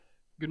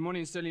Good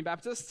morning, Sterling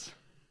Baptist.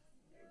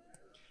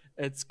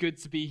 It's good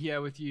to be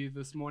here with you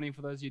this morning.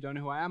 For those of you who don't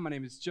know who I am, my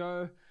name is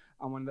Joe.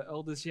 I'm one of the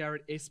elders here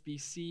at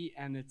SBC,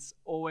 and it's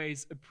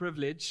always a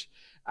privilege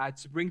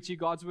to bring to you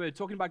God's Word.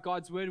 Talking about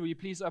God's Word, will you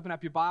please open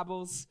up your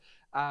Bibles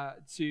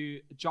to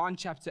John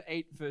chapter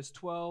 8, verse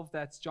 12.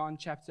 That's John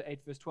chapter 8,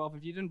 verse 12.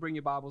 If you didn't bring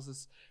your Bibles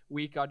this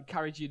week, I'd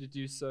encourage you to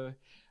do so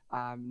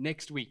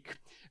next week.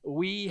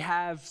 We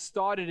have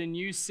started a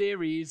new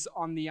series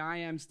on the I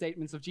am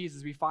statements of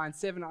Jesus. We find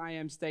 7 I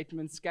am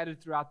statements scattered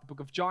throughout the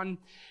book of John,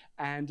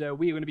 and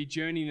we're going to be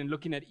journeying and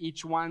looking at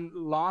each one.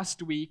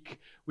 Last week,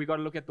 we got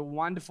to look at the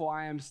wonderful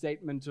I am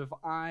statement of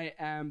I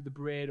am the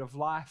bread of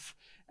life.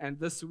 And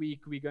this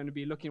week, we're going to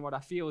be looking at what I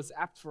feel is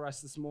apt for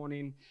us this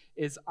morning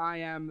is I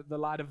am the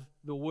light of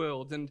the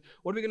world. And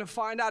what we're going to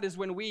find out is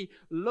when we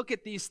look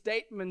at these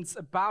statements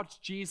about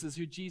Jesus,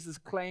 who Jesus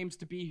claims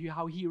to be,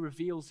 how he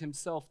reveals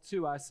himself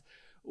to us,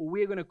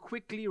 we're going to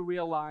quickly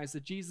realize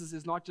that Jesus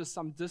is not just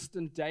some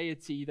distant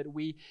deity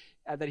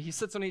that he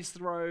sits on his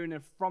throne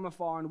and from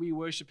afar and we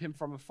worship him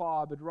from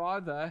afar, but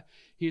rather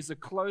he is a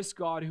close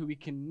God who we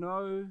can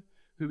know,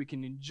 who we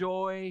can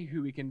enjoy,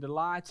 who we can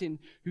delight in,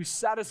 who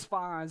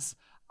satisfies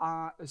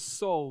our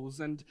souls.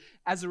 And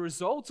as a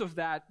result of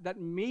that, that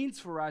means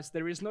for us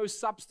there is no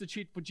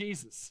substitute for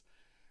Jesus.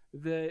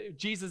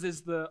 Jesus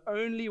is the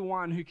only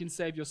one who can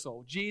save your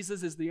soul.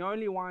 Jesus is the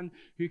only one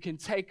who can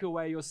take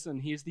away your sin.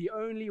 He is the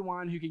only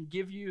one who can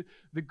give you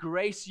the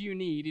grace you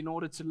need in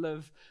order to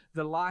live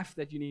the life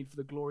that you need for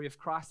the glory of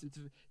Christ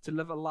and to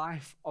live a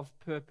life of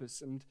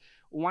purpose. And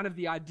one of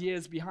the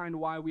ideas behind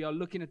why we are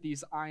looking at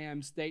these I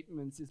am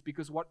statements is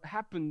because what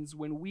happens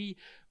when we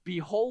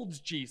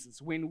behold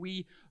Jesus, when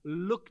we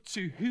look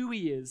to who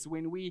he is,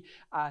 when we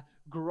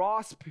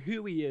grasp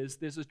who he is,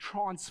 there's a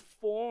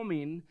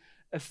transforming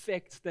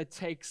effect that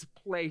takes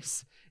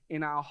place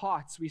in our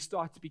hearts. We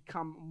start to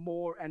become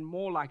more and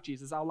more like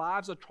Jesus. Our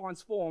lives are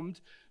transformed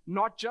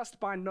not just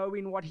by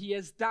knowing what he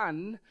has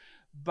done,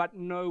 but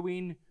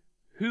knowing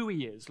who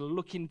he is,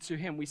 looking to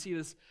him. We see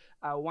this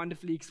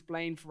wonderfully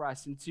explained for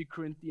us in 2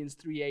 Corinthians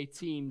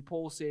 3:18.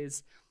 Paul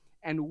says,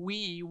 "And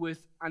we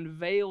with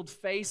unveiled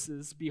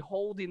faces,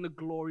 beholding the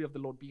glory of the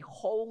Lord,"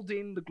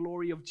 beholding the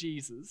glory of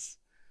Jesus,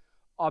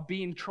 "are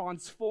being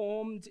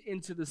transformed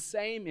into the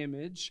same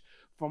image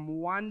from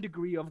one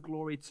degree of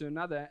glory to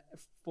another,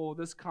 for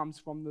this comes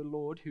from the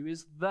Lord who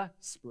is the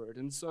Spirit."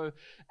 And so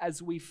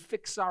as we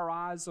fix our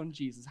eyes on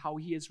Jesus, how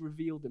he has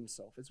revealed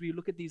himself, as we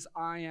look at these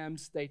I am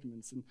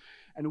statements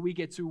and we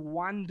get to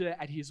wonder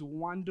at his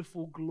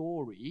wonderful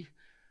glory,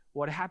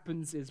 what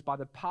happens is by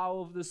the power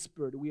of the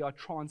Spirit, we are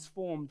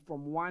transformed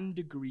from one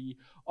degree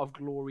of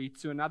glory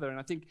to another. And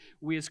I think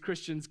we as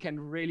Christians can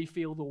really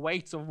feel the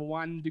weight of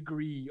one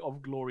degree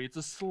of glory. It's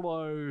a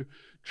slow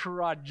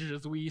trudge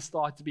as we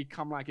start to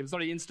become like him. It's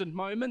not an instant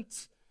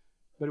moment,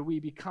 but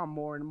we become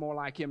more and more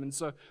like him. And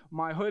so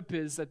my hope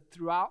is that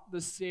throughout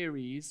the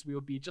series, we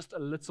will be just a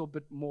little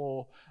bit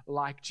more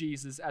like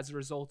Jesus as a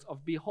result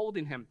of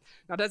beholding him.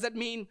 Now, does that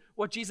mean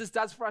what Jesus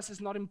does for us is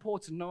not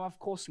important? No, of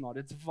course not.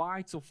 It's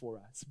vital for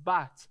us.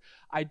 But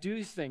I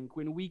do think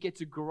when we get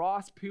to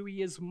grasp who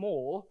he is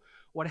more,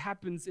 what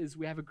happens is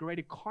we have a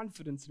greater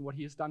confidence in what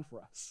he has done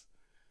for us.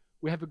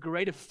 We have a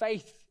greater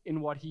faith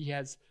in what he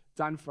has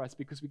done for us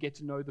because we get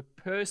to know the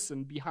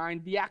person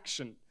behind the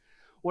action.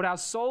 What our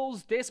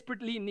souls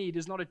desperately need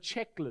is not a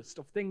checklist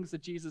of things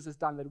that Jesus has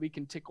done that we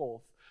can tick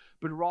off,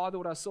 but rather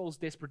what our souls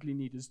desperately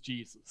need is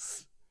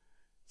Jesus.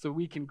 So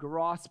we can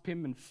grasp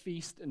him and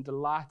feast and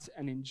delight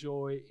and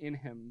enjoy in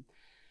him.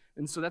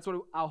 And so that's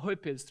what our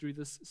hope is through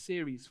this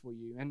series for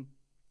you. And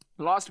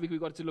last week we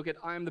got to look at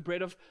I am the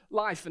bread of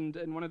life.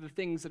 And one of the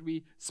things that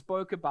we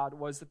spoke about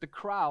was that the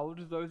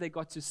crowd, though they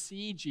got to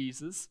see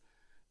Jesus,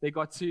 they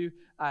got to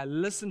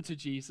listen to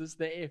Jesus.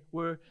 They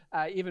were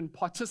even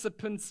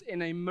participants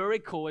in a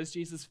miracle as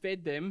Jesus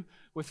fed them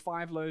with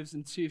 5 loaves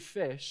and 2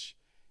 fish,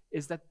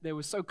 is that they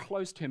were so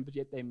close to him, but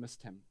yet they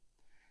missed him.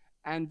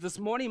 And this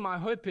morning, my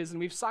hope is, and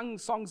we've sung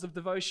songs of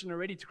devotion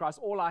already to Christ,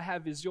 all I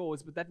have is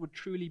yours, but that would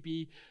truly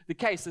be the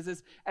case.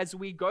 As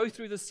we go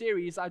through the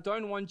series, I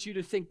don't want you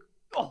to think,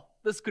 oh,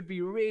 this could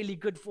be really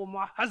good for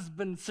my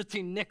husband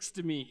sitting next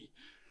to me.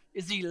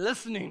 Is he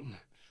listening?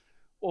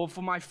 Or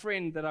for my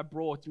friend that I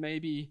brought,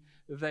 maybe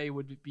they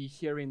would be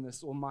hearing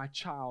this, or my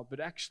child. But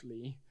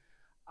actually,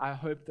 I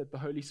hope that the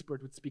Holy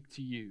Spirit would speak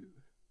to you.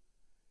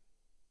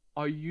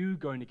 Are you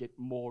going to get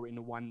more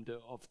in wonder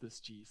of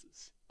this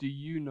Jesus? Do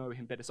you know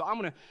him better? So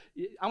I'm going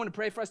to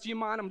pray for us. Do you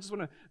mind? I'm just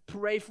going to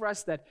pray for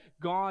us that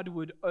God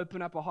would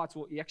open up our hearts.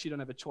 Well, you actually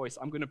don't have a choice.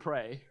 I'm going to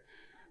pray.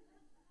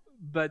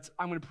 But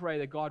I'm going to pray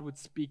that God would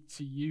speak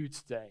to you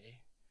today.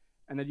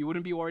 And that you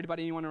wouldn't be worried about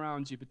anyone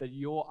around you, but that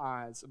your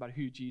eyes about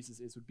who Jesus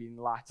is would be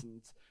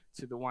enlightened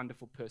to the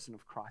wonderful person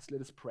of Christ.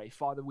 Let us pray.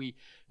 Father, we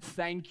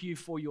thank you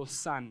for your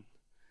Son.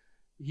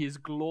 He is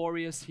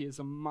glorious, he is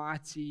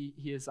mighty,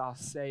 he is our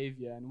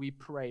Savior. And we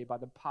pray by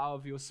the power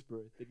of your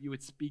Spirit that you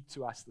would speak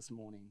to us this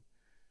morning.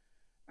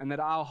 And that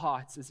our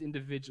hearts as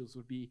individuals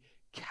would be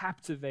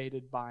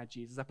captivated by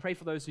Jesus. I pray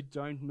for those who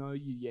don't know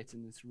you yet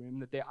in this room,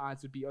 that their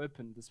eyes would be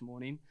opened this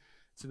morning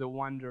to the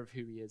wonder of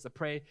who he is. I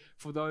pray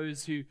for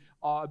those who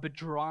are a bit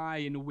dry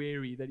and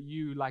weary, that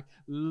you, like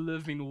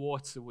living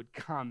water, would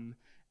come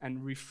and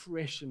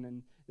refreshen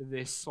in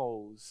their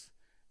souls,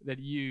 that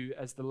you,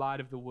 as the light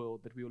of the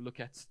world that we will look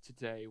at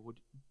today, would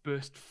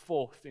burst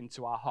forth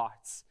into our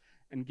hearts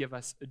and give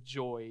us a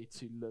joy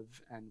to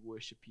live and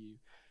worship you.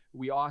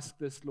 We ask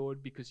this,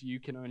 Lord, because you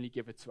can only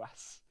give it to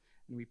us.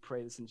 And we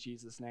pray this in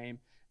Jesus' name.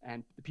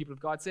 And the people of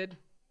God said,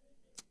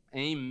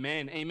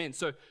 amen, amen.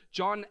 So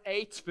John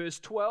 8, verse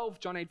 12.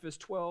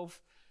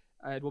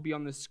 It will be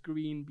on the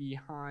screen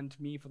behind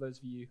me for those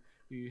of you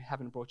who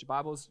haven't brought your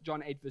Bibles.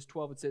 John 8, verse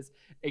 12, it says,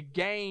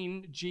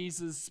 again,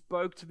 Jesus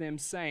spoke to them,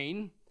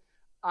 saying,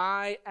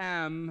 I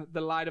am the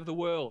light of the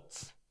world.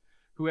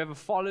 Whoever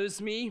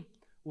follows me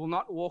will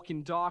not walk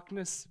in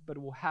darkness, but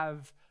will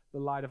have the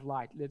light of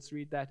light. Let's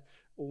read that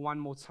one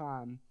more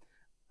time.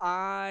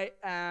 I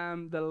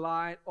am the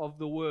light of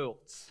the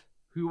world.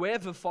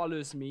 Whoever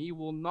follows me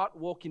will not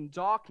walk in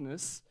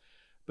darkness,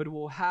 but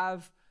will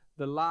have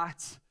the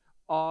light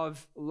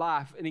of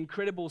life. An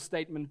incredible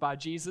statement by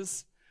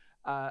Jesus.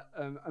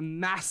 A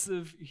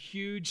massive,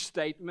 huge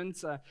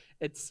statement.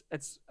 It's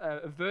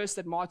a verse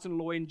that Martin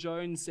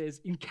Lloyd-Jones says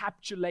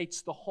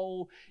encapsulates the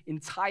whole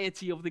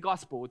entirety of the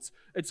gospel.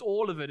 It's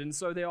all of it. And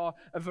so there are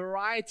a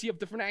variety of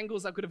different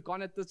angles I could have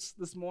gone at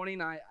this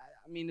morning. I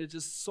mean, it's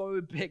just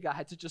so big. I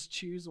had to just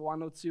choose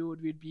one or two.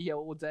 We'd be here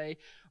all day.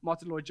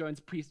 Martin Lloyd-Jones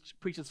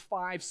preaches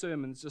 5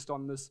 sermons just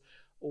on this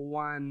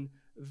one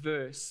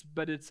verse,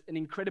 but it's an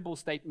incredible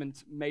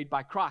statement made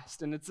by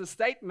Christ, and it's a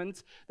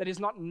statement that is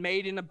not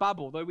made in a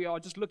bubble. Though we are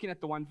just looking at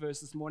the one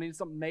verse this morning, it's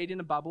not made in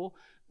a bubble,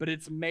 but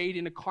it's made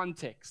in a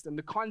context, and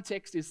the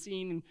context is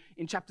seen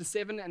in chapter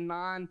 7 and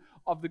 9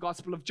 of the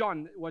Gospel of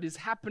John. What is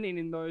happening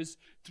in those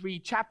 3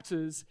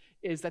 chapters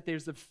is that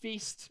there's a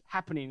feast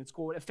happening. It's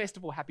called a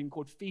festival happening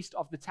called Feast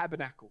of the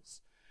Tabernacles,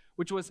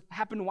 which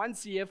happened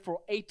once a year for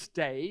 8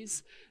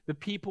 days. The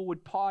people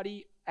would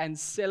party and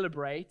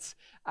celebrate,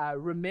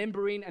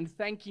 remembering and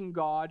thanking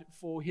God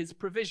for his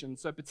provision.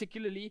 So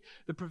particularly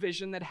the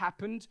provision that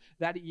happened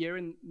that year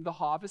in the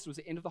harvest was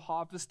the end of the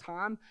harvest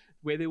time,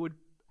 where they would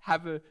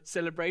have a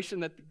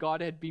celebration that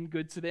God had been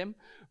good to them.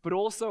 But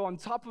also on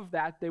top of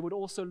that, they would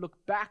also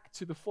look back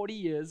to the 40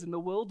 years in the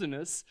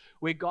wilderness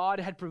where God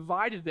had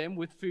provided them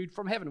with food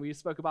from heaven. We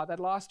spoke about that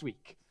last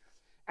week.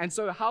 And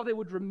so how they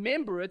would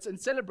remember it and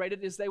celebrate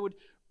it is they would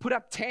put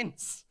up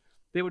tents.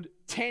 They would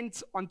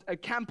tent on a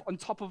camp on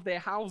top of their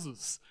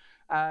houses.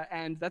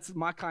 And that's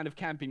my kind of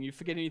camping. You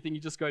forget anything,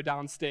 you just go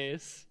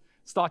downstairs.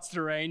 Starts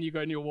to rain, you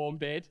go in your warm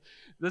bed.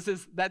 That's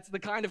the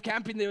kind of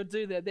camping they would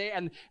do there.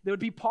 And there would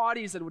be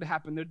parties that would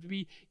happen. There would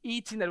be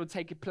eating that would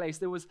take place.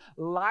 There was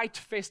light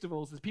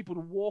festivals as people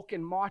would walk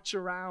and march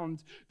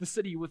around the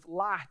city with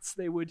lights.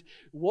 They would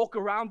walk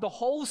around the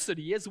whole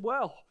city as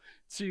well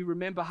to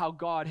remember how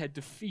God had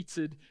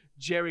defeated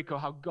Jericho,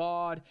 how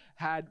God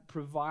had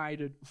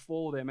provided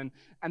for them.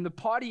 And the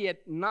party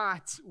at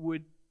night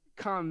would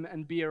come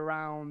and be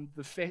around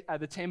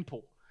the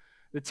temple.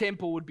 The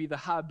temple would be the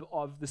hub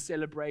of the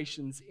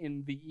celebrations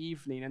in the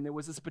evening. And there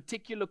was this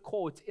particular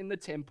court in the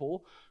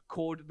temple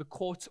called the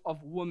Court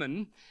of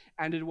Women.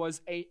 And it was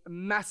a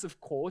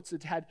massive court.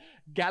 It had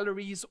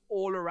galleries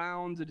all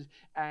around it.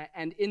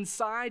 And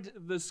inside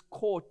this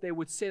court, they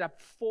would set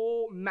up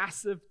 4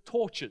 massive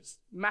torches,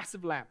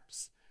 massive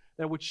lamps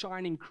that would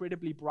shine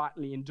incredibly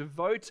brightly. And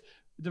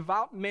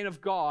devout men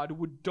of God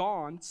would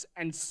dance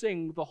and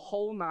sing the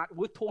whole night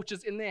with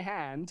torches in their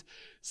hand,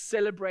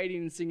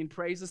 celebrating and singing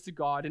praises to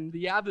God. And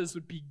the others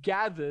would be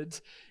gathered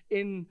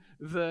in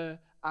the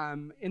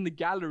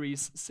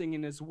galleries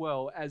singing as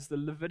well, as the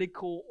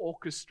Levitical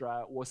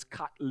orchestra was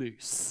cut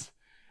loose.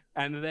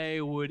 And they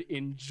would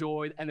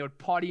enjoy, and they would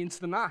party into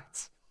the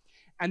night.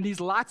 And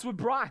these lights were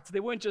bright. They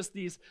weren't just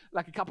these,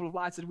 like a couple of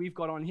lights that we've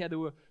got on here. They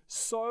were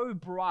so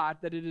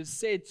bright that it is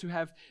said to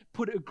have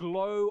put a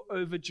glow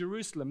over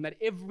Jerusalem, that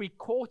every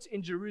court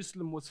in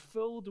Jerusalem was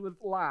filled with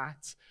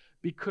light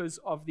because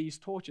of these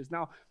torches.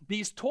 Now,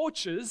 these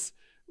torches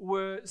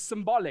were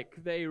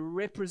symbolic. They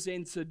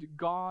represented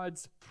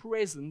God's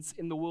presence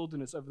in the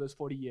wilderness over those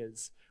 40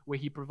 years where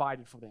he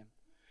provided for them.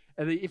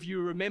 And if you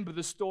remember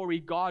the story,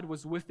 God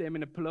was with them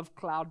in a pillar of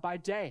cloud by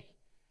day.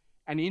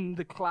 And in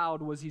the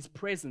cloud was his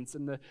presence,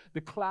 and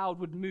the cloud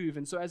would move.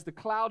 And so as the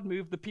cloud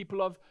moved, the people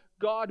of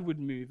God would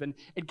move. And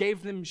it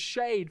gave them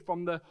shade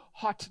from the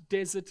hot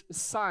desert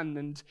sun.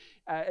 And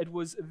it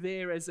was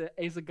there as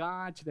a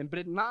guide to them. But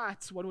at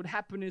night, what would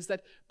happen is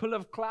that pillar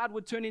of cloud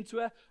would turn into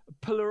a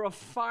pillar of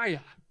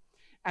fire.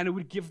 And it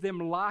would give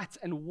them light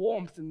and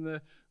warmth in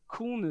the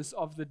coolness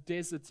of the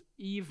desert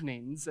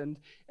evenings. And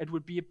it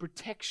would be a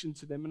protection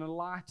to them and a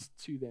light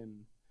to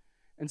them.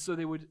 And so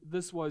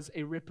this was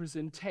a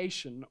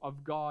representation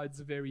of God's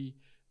very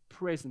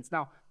presence.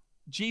 Now,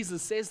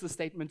 Jesus says the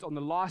statement on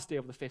the last day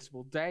of the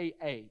festival, day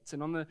 8.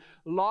 And on the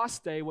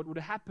last day, what would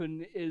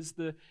happen is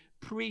the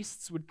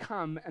priests would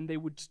come and they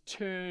would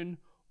turn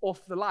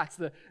off the lights.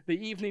 The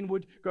evening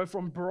would go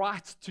from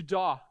bright to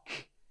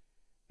dark.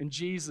 And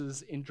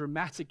Jesus, in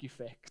dramatic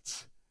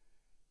effect,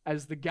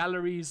 as the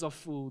galleries are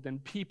filled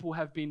and people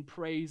have been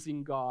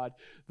praising God,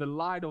 the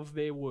light of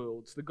their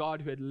worlds, the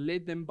God who had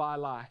led them by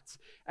light,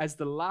 as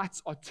the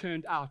lights are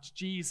turned out,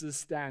 Jesus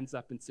stands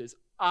up and says,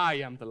 I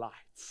am the light.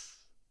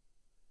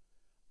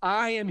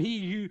 I am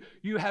he who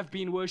you have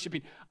been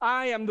worshiping.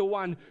 I am the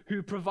one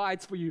who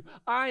provides for you.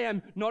 I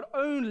am not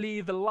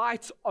only the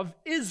light of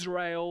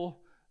Israel,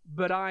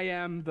 but I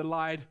am the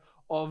light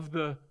of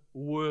the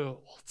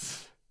world.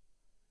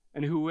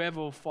 And whoever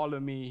will follow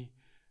me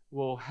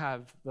will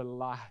have the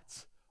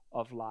light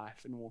of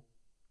life and will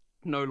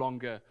no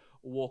longer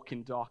walk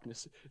in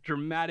darkness.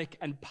 Dramatic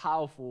and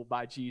powerful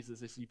by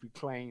Jesus as he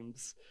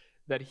proclaims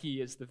that he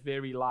is the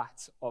very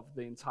light of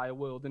the entire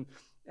world.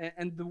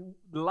 And the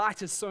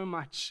light is so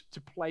much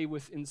to play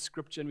with in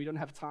Scripture, and we don't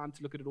have time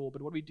to look at it all.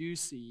 But what we do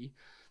see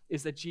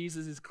is that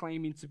Jesus is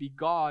claiming to be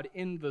God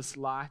in this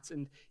light,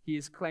 and he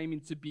is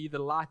claiming to be the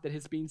light that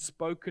has been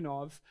spoken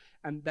of,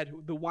 and that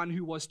the one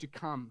who was to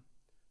come.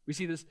 We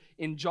see this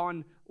in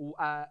 1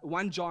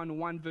 John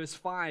 1 verse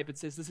 5. It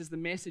says, this is the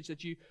message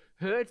that you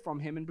heard from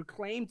him and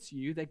proclaimed to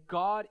you, that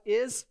God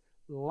is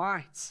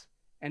light,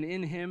 and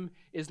in him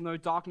is no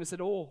darkness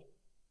at all.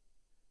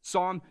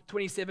 Psalm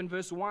 27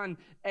 verse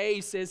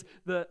 1a says,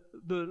 the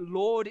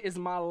Lord is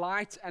my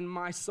light and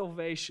my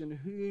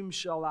salvation. Whom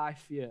shall I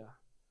fear?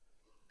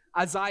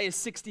 Isaiah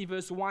 60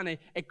 verse 1,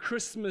 a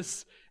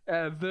Christmas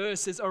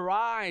verse says,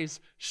 arise,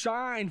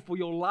 shine, for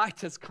your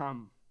light has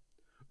come.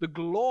 The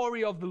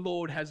glory of the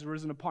Lord has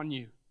risen upon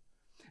you.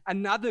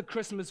 Another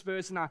Christmas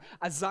verse in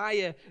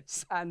Isaiah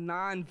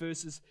 9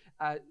 verses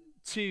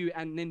 2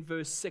 and then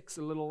verse 6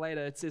 a little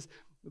later, it says,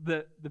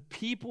 the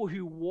people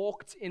who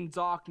walked in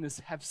darkness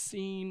have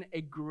seen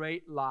a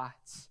great light.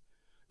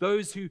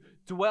 Those who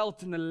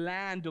dwelt in the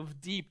land of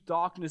deep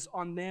darkness,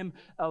 on them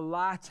a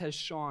light has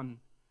shone.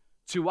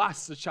 To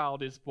us a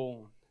child is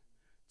born.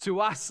 To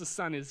us a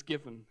son is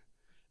given.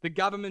 The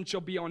government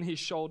shall be on his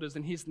shoulders,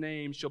 and his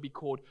name shall be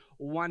called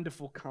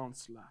Wonderful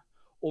Counselor,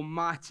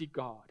 Almighty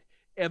God,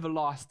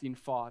 Everlasting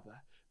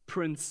Father,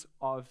 Prince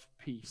of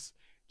Peace.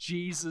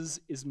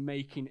 Jesus is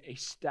making a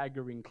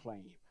staggering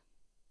claim.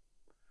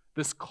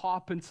 This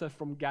carpenter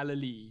from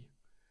Galilee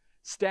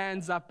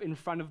stands up in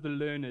front of the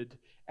learned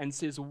and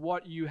says,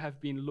 what you have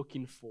been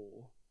looking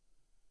for,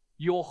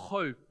 your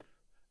hope,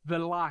 the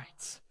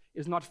light,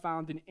 is not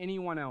found in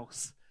anyone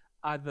else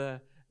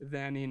other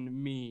than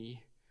in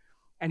me.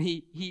 And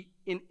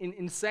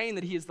in saying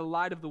that he is the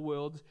light of the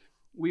world,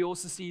 we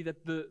also see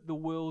that the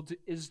world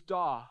is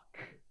dark.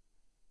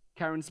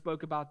 Karen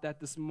spoke about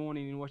that this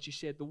morning in what she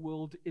shared. The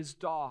world is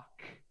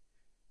dark.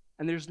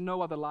 And there's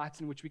no other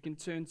light in which we can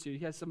turn to.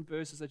 He has some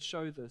verses that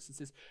show this. It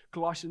says,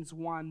 Colossians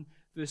 1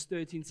 verse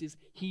 13 says,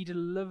 he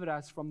delivered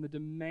us from the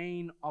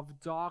domain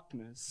of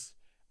darkness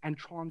and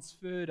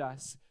transferred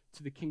us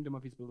to the kingdom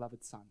of his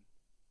beloved Son.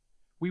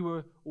 We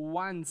were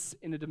once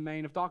in a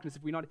domain of darkness.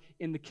 If we're not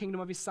in the kingdom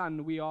of his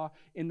Son, we are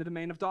in the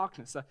domain of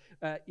darkness.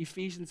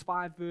 Ephesians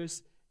 5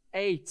 verse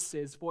 8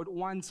 says, for at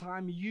one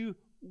time you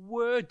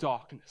were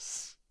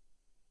darkness,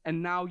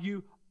 and now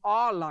you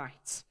are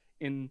light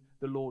in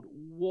the Lord.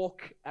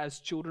 Walk as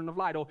children of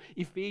light. Or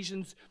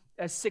Ephesians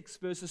 6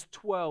 verses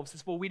 12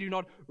 says, for we do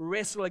not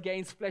wrestle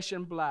against flesh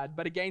and blood,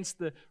 but against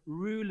the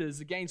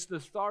rulers, against the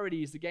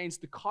authorities, against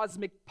the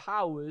cosmic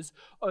powers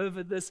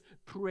over this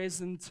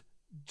present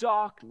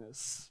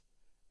darkness,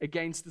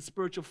 against the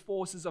spiritual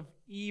forces of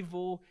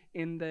evil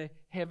in the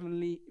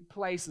heavenly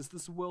places.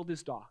 This world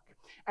is dark.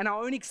 And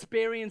our own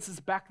experiences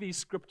back these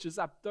scriptures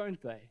up,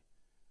 don't they?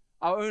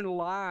 Our own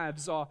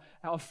lives are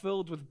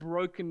filled with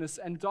brokenness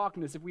and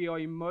darkness. If we are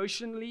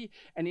emotionally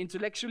and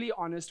intellectually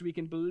honest, we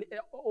can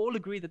all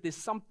agree that there's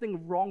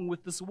something wrong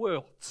with this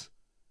world.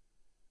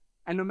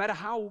 And no matter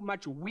how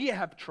much we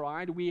have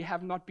tried, we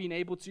have not been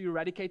able to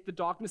eradicate the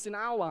darkness in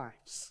our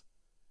lives.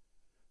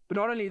 But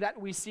not only that,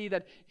 we see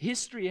that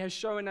history has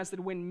shown us that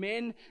when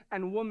men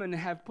and women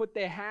have put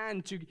their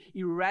hand to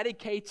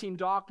eradicating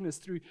darkness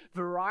through a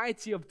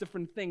variety of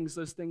different things,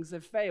 those things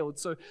have failed.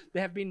 So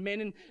there have been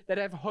men that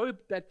have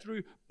hoped that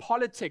through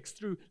politics,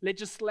 through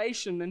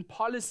legislation and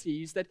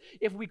policies, that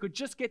if we could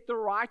just get the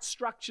right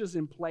structures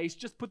in place,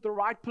 just put the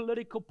right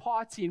political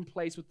party in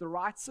place with the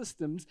right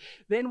systems,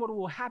 then what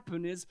will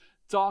happen is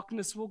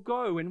darkness will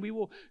go, and we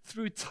will,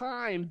 through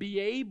time, be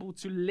able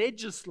to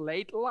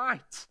legislate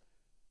light,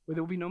 where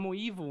there will be no more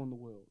evil in the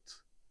world.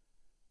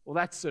 Well,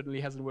 that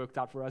certainly hasn't worked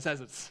out for us, has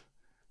it?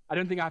 I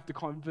don't think I have to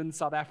convince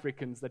South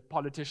Africans that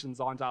politicians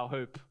aren't our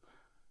hope.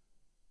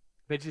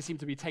 They just seem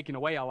to be taking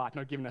away our light,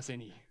 not giving us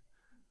any.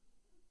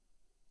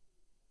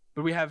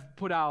 But we have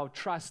put our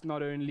trust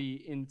not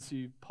only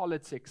into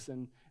politics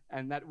and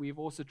that we've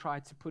also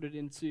tried to put it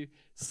into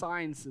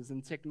sciences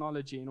and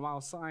technology. And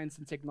while science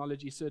and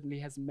technology certainly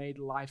has made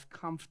life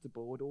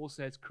comfortable, it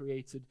also has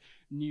created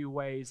new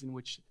ways in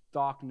which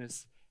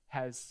darkness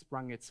has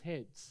sprung its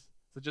head.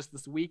 So just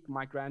this week,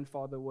 my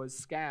grandfather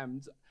was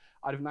scammed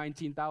out of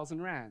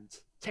 19,000 rand.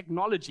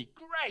 Technology,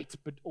 great,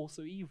 but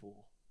also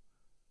evil.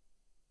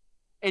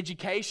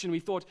 education. We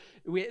thought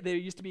there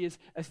used to be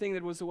a thing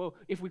that was, well,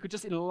 if we could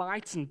just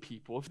enlighten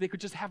people, if they could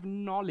just have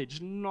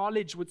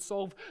knowledge would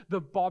solve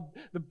the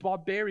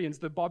barbarians.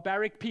 The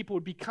barbaric people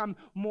would become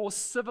more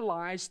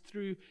civilized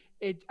through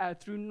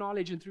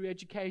knowledge and through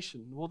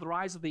education. Well, the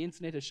rise of the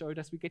internet has showed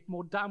us we get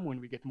more dumb when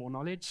we get more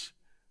knowledge.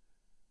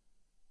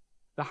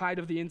 The height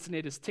of the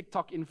internet is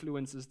TikTok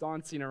influencers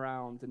dancing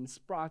around and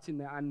sprouting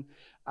their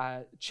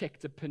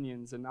unchecked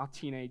opinions, and our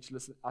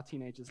teenagers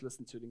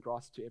listen to it and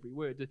grasp to every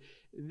word.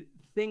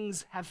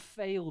 Things have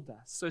failed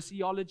us.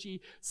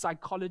 Sociology,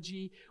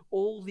 psychology,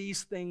 all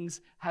these things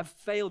have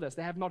failed us.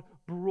 They have not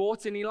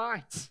brought any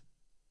light.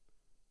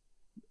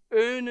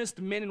 Earnest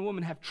men and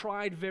women have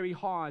tried very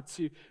hard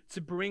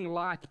to bring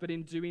light, but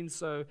in doing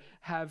so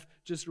have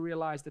just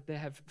realized that they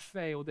have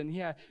failed. And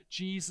here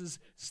Jesus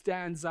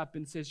stands up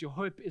and says, your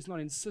hope is not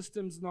in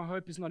systems, your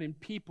hope is not in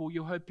people,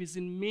 your hope is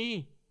in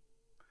me.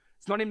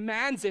 It's not in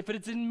man's effort,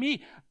 it's in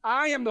me.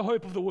 I am the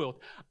hope of the world.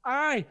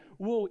 I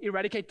will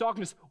eradicate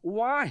darkness.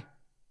 Why?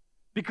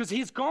 Because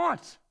he's God.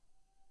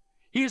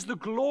 He is the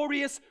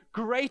glorious,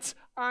 great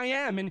I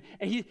am. And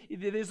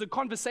there's a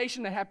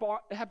conversation that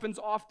happens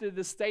after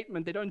this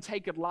statement. They don't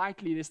take it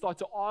lightly. They start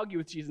to argue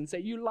with Jesus and say,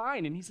 you're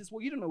lying. And he says,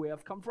 well, you don't know where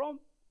I've come from.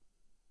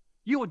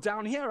 You are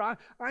down here.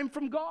 I'm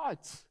from God.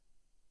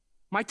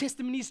 My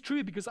testimony is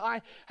true because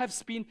I have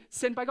been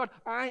sent by God.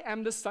 I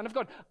am the Son of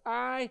God.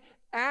 I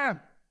am.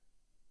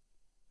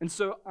 And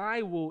so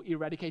I will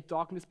eradicate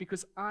darkness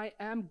because I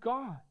am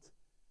God.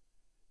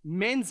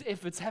 Men's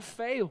efforts have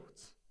failed.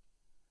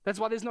 That's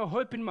why there's no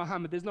hope in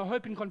Muhammad, there's no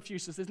hope in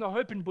Confucius, there's no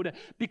hope in Buddha,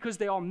 because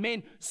they are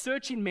men,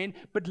 searching men,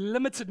 but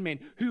limited men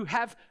who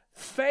have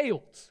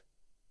failed.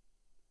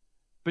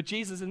 But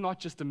Jesus is not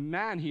just a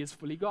man, he is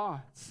fully God.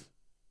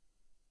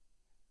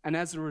 And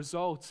as a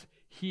result,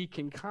 he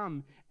can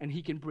come and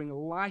he can bring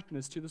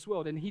lightness to this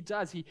world. And he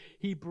does.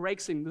 He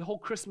breaks in. The whole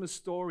Christmas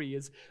story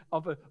is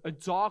of a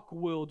dark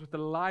world with the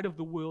light of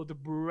the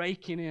world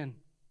breaking in.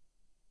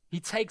 He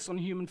takes on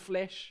human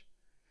flesh.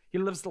 He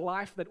lives the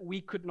life that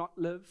we could not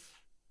live.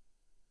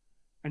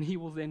 And he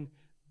will then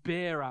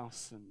bear our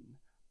sin,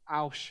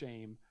 our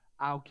shame,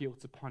 our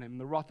guilt upon him.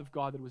 The wrath of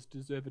God that was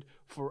deserved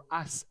for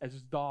us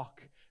as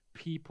dark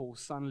people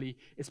suddenly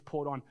is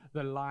poured on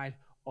the light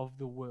of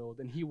the world.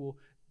 And he will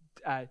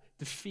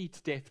defeat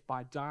death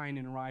by dying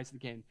and rising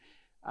again.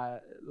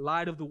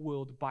 Light of the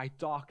world by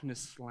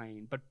darkness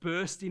slain. But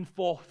bursting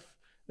forth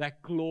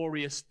that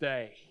glorious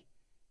day,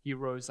 he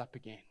rose up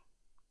again.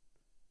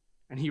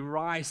 And he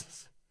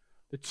rises.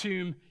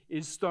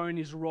 The stone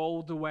is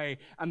rolled away,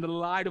 and the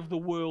light of the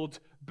world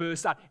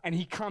bursts out. And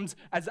he comes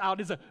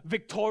out as a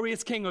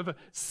victorious king over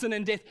sin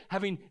and death,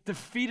 having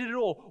defeated it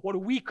all. What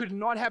we could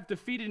not have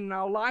defeated in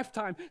our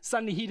lifetime,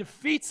 suddenly he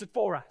defeats it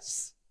for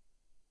us.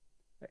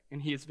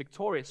 And he is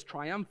victorious,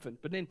 triumphant.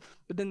 But then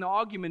the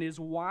argument is,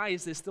 why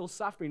is there still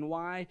suffering?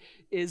 Why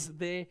is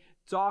there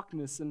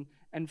darkness?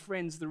 And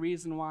friends, the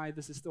reason why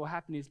this is still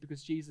happening is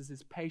because Jesus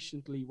is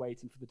patiently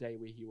waiting for the day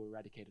where he will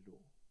eradicate it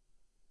all.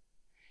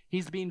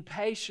 He's been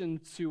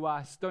patient to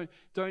us.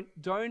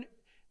 Don't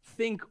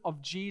think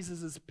of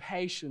Jesus'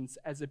 patience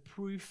as a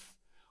proof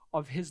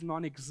of his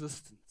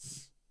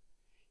non-existence.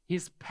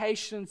 His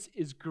patience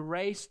is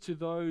grace to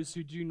those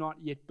who do not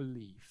yet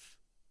believe,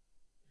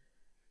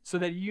 so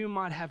that you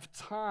might have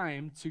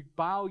time to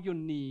bow your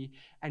knee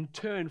and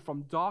turn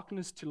from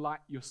darkness to light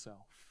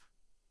yourself,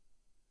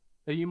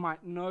 that you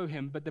might know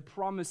him. But the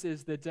promise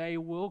is the day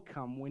will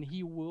come when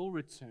he will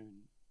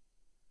return.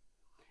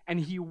 And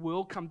he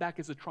will come back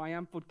as a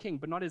triumphant king,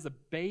 but not as a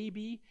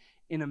baby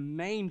in a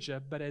manger,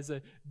 but as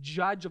a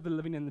judge of the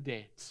living and the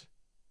dead.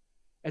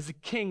 As a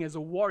king, as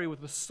a warrior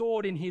with a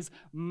sword in his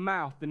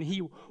mouth. And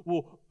he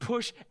will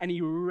push and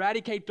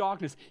eradicate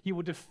darkness. He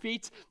will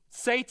defeat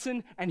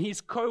Satan and his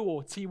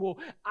cohorts. He will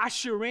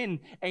usher in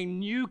a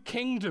new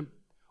kingdom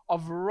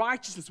of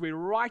righteousness, where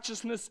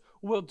righteousness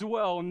will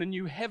dwell in the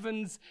new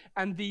heavens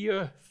and the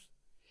earth.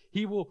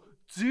 He will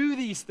do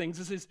these things.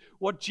 This is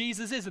what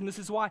Jesus is, and this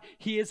is why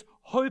he is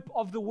hope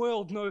of the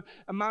world. No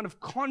amount of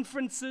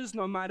conferences,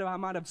 no matter how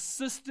amount of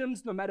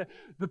systems, no matter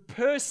the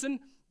person,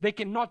 they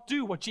cannot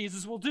do what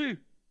Jesus will do.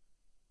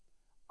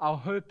 Our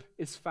hope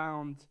is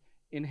found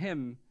in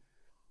him.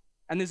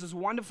 And there's this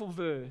wonderful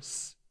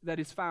verse that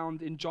is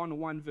found in John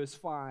 1 verse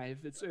 5.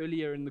 It's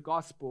earlier in the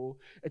gospel.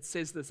 It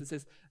says this. It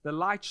says, the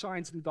light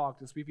shines in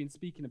darkness. We've been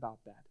speaking about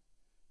that.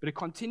 But it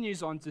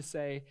continues on to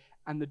say,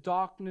 and the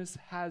darkness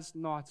has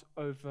not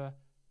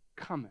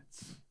overcome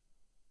it.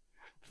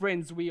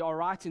 Friends, we are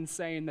right in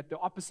saying that the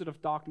opposite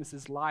of darkness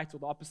is light, or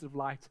the opposite of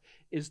light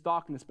is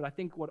darkness. But I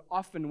think what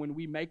often when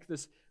we make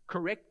this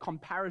correct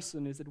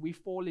comparison is that we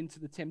fall into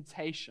the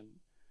temptation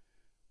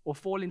or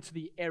fall into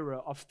the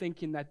error of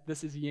thinking that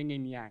this is yin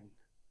and yang,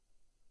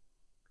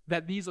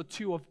 that these are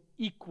two of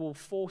equal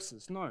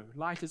forces. No,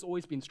 light has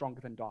always been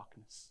stronger than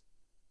darkness.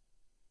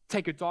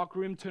 Take a dark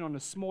room, turn on a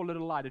small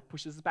little light, it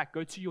pushes it back.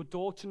 Go to your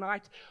door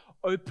tonight,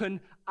 open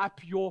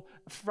up your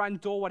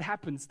front door. What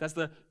happens? Does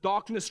the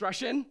darkness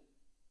rush in?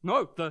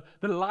 No, the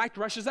light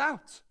rushes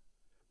out.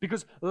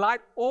 Because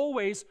light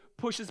always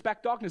pushes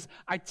back darkness.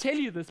 I tell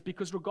you this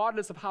because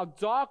regardless of how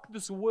dark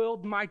this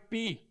world might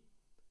be,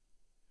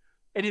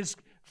 it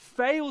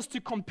fails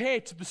to compare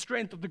to the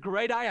strength of the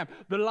great I am,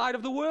 the light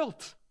of the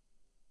world.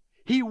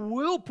 He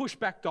will push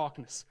back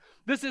darkness.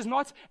 This is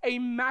not a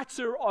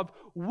matter of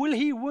will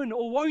he win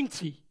or won't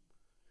he?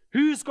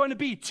 Who's going to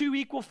be two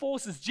equal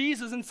forces,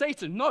 Jesus and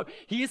Satan? No,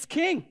 he is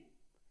king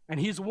and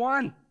he's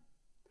won.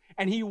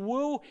 And he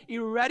will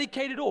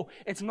eradicate it all.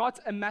 It's not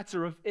a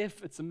matter of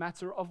if, it's a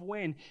matter of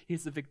when.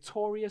 He's the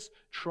victorious,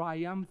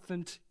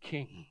 triumphant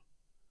king.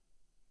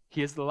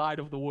 He is the light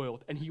of the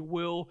world, and he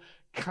will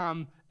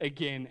come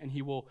again, and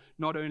he will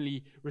not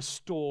only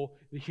restore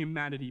the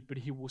humanity, but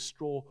he will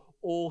restore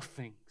all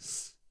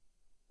things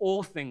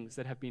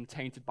that have been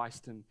tainted by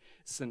sin.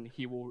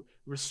 He will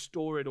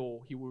restore it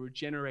all. He will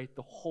regenerate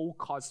the whole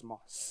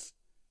cosmos,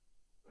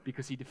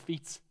 because he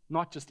defeats,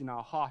 not just in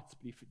our hearts,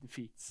 but he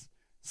defeats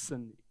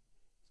sin.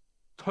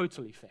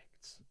 Total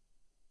effects.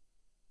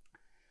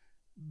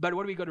 But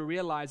what we got to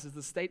realize is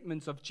the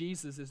statement of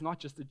Jesus is not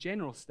just a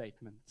general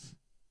statement.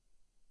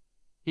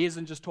 He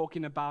isn't just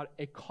talking about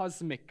a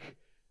cosmic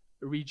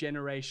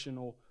regeneration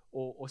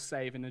or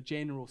save in a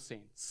general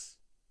sense.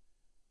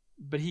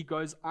 But he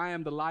goes, I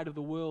am the light of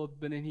the world,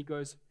 but then he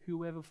goes,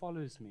 whoever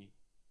follows me.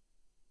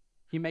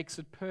 He makes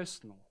it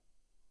personal.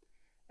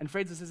 And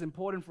friends, this is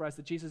important for us,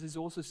 that Jesus is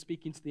also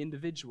speaking to the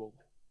individual.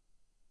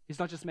 He's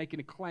not just making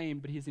a claim,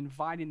 but he's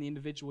inviting the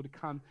individual to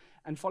come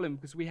and follow him.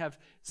 Because we have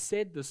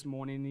said this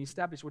morning and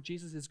established what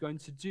Jesus is going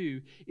to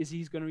do is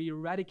he's going to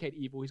eradicate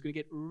evil. He's going to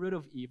get rid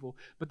of evil.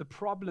 But the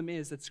problem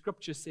is that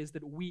Scripture says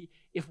that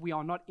if we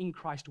are not in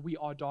Christ, we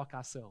are dark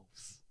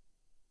ourselves.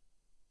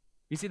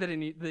 You see that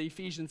in the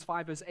Ephesians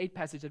 5 verse 8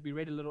 passage that we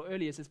read a little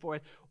earlier. It says, for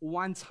at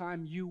one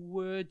time you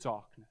were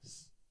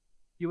darkness.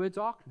 You were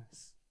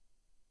darkness.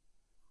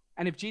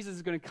 And if Jesus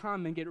is going to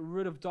come and get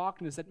rid of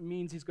darkness, that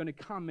means he's going to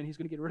come and he's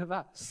going to get rid of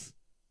us.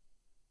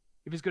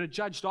 If he's going to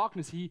judge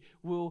darkness, he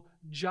will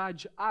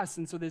judge us.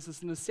 And so there's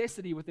this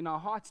necessity within our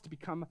hearts to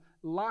become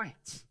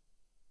light.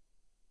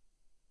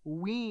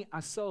 We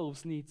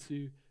ourselves need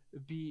to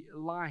be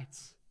light.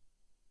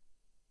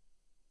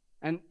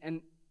 And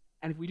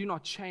if we do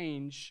not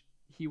change,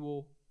 he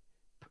will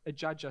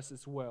judge us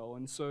as well.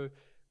 And so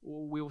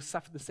we will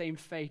suffer the same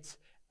fate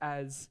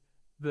as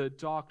the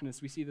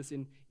darkness. We see this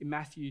in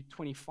Matthew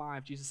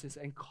 25. Jesus says,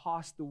 and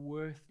cast the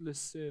worthless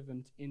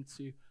servant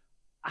into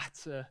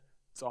utter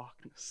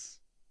darkness,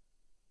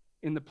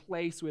 in the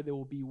place where there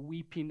will be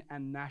weeping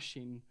and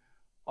gnashing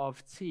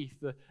of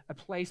teeth. A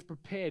place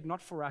prepared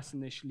not for us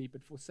initially,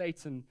 but for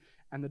Satan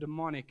and the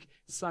demonic.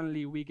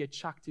 Suddenly we get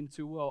chucked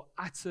into, well,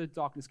 utter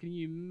darkness. Can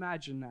you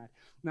imagine that?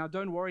 Now,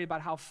 don't worry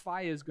about how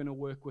fire is going to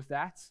work with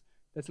that.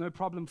 That's no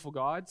problem for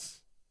God.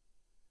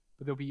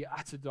 But there'll be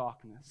utter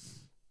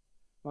darkness,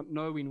 not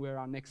knowing where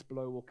our next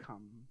blow will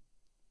come.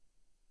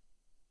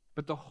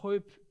 But the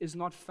hope is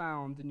not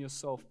found in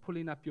yourself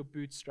pulling up your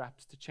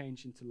bootstraps to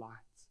change into light.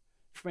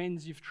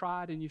 Friends, you've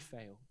tried and you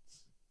failed.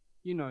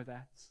 You know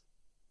that.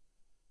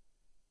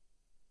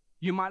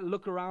 You might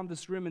look around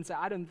this room and say,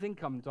 I don't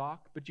think I'm dark,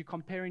 but you're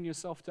comparing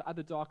yourself to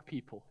other dark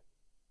people.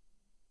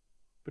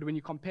 But when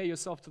you compare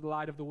yourself to the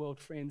light of the world,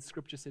 friends,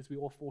 Scripture says we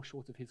all fall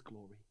short of his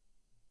glory.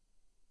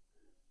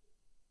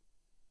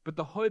 But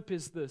the hope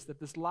is this, that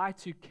this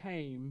light who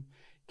came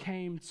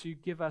to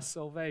give us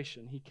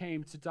salvation. He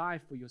came to die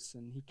for your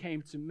sin. He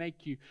came to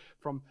make you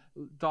from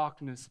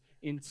darkness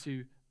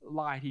into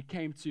light. He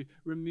came to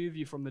remove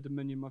you from the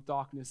dominion of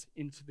darkness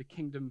into the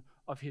kingdom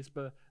of his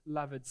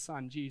beloved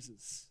Son,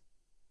 Jesus.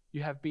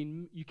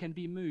 You can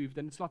be moved,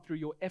 and it's not through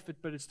your effort,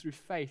 but it's through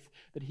faith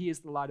that he is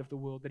the light of the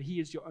world, that he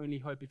is your only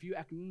hope. If you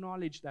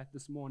acknowledge that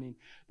this morning,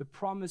 the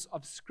promise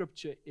of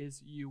Scripture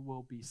is you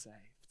will be saved.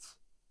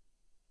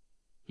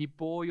 He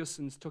bore your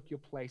sins, took your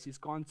place.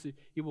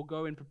 He will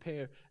go and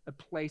prepare a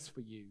place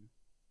for you.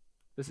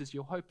 This is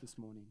your hope this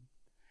morning.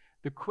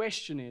 The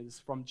question is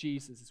from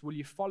Jesus is, will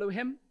you follow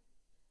him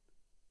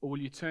or will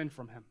you turn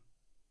from him?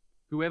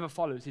 Whoever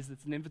follows,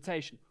 it's an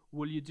invitation.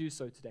 Will you do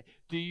so today?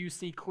 Do you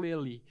see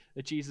clearly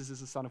that Jesus is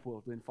the Son of the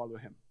world? Then follow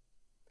him.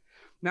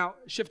 Now,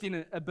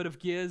 shifting a bit of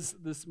gears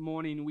this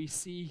morning, we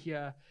see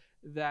here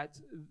that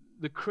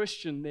the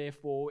Christian,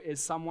 therefore,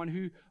 is someone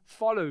who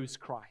follows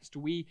Christ.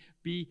 We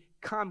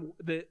become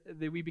the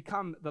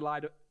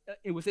light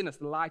within us.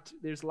 The light,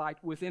 there's light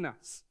within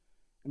us.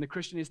 And the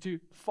Christian is to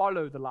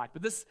follow the light.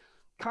 But this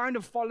kind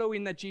of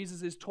following that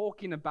Jesus is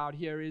talking about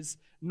here is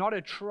not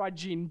a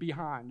trudging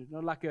behind,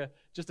 not like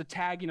just a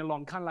tagging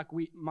along, kind of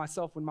like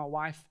myself when my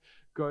wife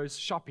goes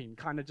shopping,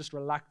 kind of just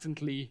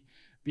reluctantly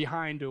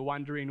behind her,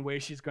 wondering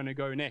where she's going to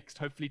go next,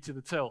 hopefully to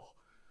the till.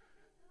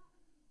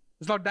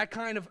 It's not that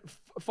kind of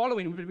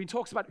following. When he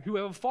talks about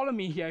whoever follow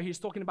me here, he's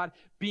talking about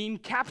being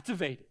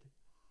captivated.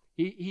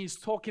 He's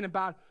talking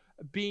about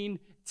being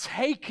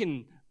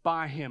taken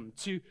by him,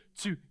 to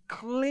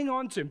cling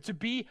on to him, to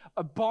be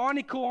a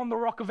barnacle on the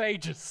rock of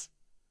ages,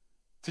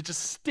 to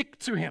just stick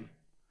to him,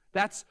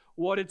 That's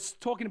what it's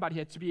talking about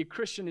here. To be a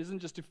Christian isn't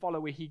just to follow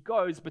where he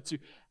goes, but to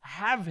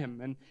have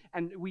him.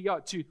 And we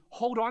are to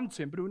hold on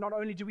to him. But not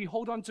only do we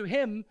hold on to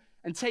him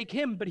and take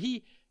him, but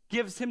he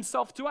gives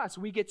himself to us.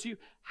 We get to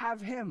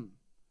have him.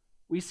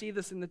 We see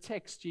this in the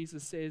text.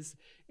 Jesus says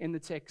in the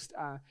text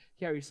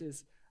here, he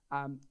says,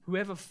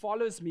 whoever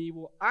follows me,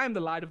 I am the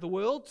light of the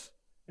world,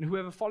 and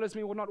whoever follows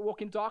me will not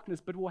walk in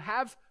darkness, but will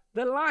have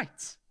the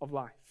light of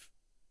life.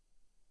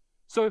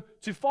 So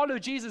to follow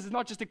Jesus is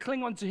not just to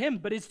cling on to him,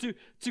 but it's to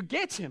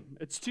get him.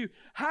 It's to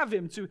have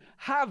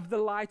the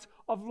light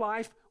of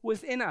life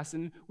within us,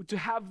 and to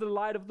have the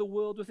light of the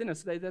world within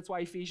us. That's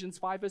why Ephesians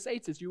 5 verse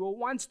 8 says, you were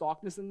once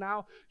darkness, and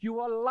now you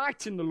are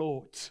light in the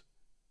Lord.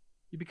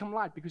 You become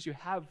light because you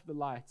have the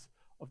light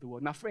of the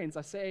world. Now, friends,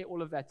 I say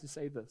all of that to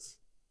say this.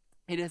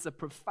 It has a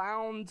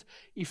profound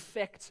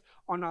effect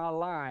on our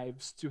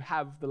lives to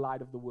have the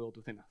light of the world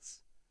within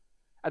us.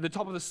 At the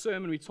top of the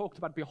sermon, we talked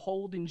about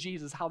beholding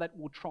Jesus, how that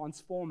will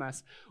transform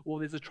us. Well,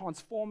 there's a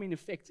transforming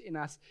effect in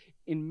us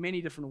in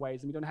many different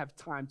ways, and we don't have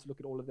time to look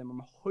at all of them.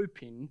 I'm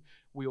hoping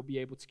we'll be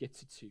able to get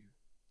to two.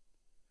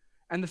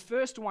 And the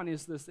first one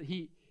is this, that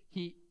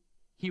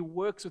he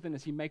works within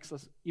us. He makes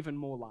us even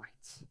more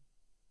light.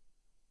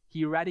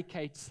 He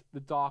eradicates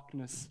the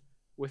darkness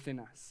within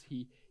us.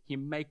 He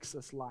makes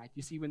us light.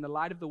 You see, when the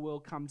light of the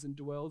world comes and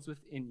dwells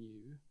within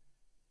you,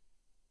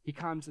 he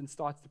comes and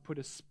starts to put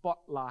a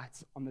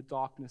spotlight on the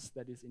darkness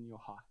that is in your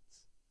heart.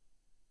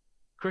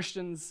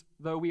 Christians,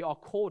 though we are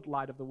called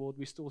light of the world,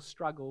 we still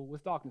struggle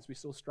with darkness. We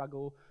still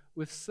struggle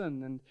with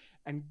sin.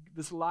 And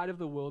this light of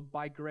the world,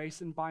 by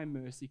grace and by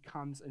mercy,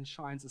 comes and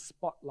shines a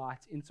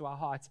spotlight into our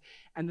hearts.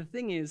 And the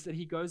thing is that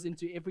he goes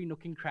into every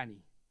nook and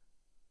cranny,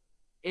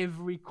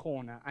 every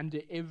corner, under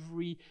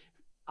every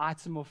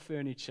item of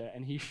furniture,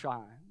 and he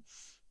shines.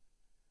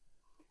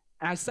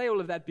 And I say all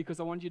of that because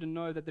I want you to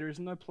know that there is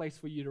no place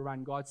for you to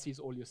run. God sees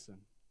all your sin.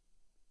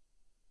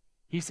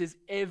 He says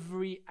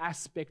every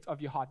aspect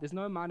of your heart. There's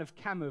no amount of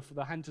camo for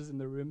the hunters in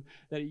the room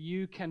that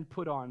you can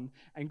put on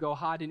and go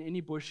hide in any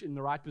bush in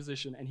the right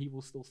position, and he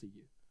will still see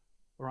you.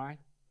 All right?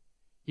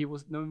 He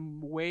will know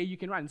where you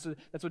can run. So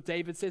that's what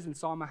David says in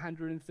Psalm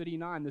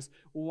 139, this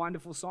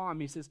wonderful psalm.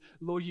 He says,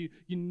 Lord, you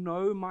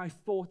know my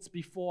thoughts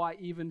before I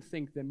even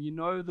think them. You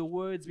know the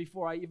words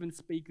before I even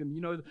speak them. You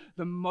know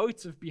the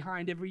motive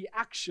behind every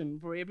action,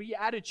 for every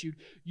attitude.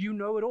 You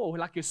know it all.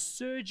 Like a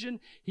surgeon,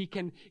 he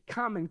can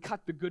come and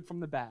cut the good from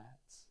the bad.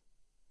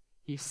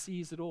 He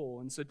sees it all.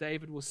 And so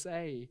David will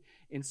say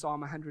in Psalm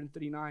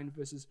 139,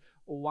 verses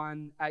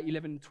 11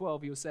 and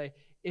 12, he will say,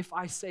 if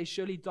I say,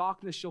 surely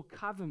darkness shall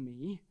cover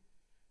me,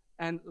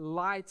 and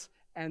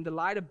the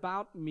light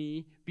about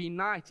me be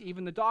night.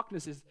 Even the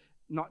darkness is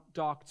not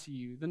dark to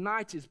you. The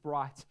night is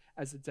bright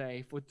as the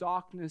day, for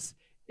darkness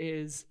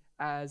is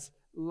as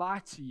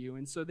light to you.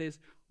 And so there's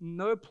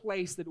no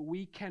place that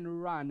we can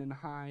run and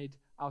hide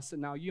our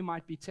sin. Now, you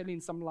might be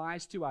telling some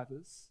lies to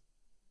others.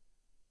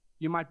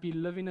 You might be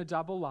living a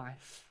double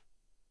life.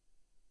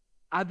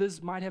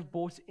 Others might have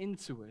bought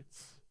into it.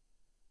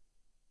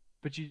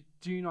 But you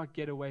do not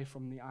get away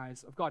from the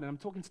eyes of God. And I'm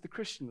talking to the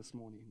Christian this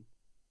morning.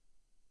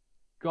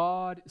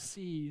 God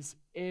sees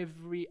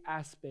every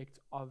aspect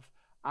of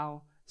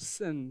our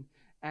sin,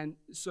 and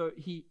so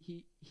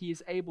he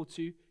is able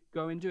to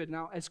go and do it.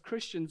 Now, as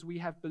Christians, we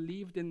have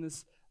believed in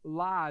this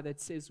lie that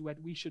says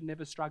that we should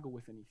never struggle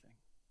with anything.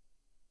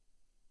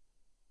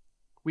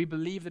 We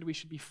believe that we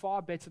should be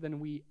far better than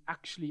we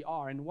actually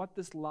are, and what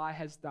this lie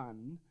has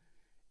done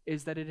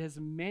is that it has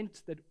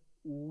meant that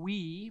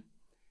we,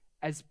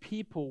 as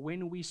people,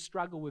 when we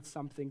struggle with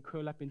something,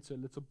 curl up into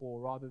a little ball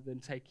rather than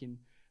taking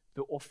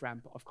the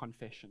off-ramp of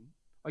confession.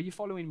 Are you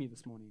following me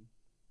this morning?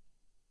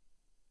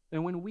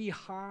 And when we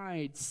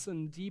hide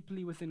sin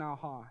deeply within our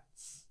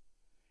hearts,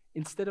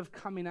 instead of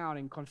coming out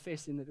and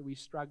confessing that we're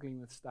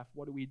struggling with stuff,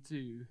 what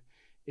do?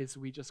 Is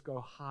we just go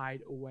hide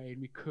away and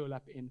we curl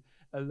up in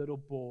a little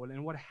ball.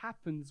 And what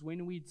happens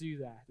when we do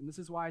that, and this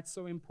is why it's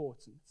so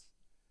important,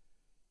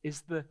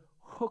 is the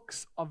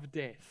hooks of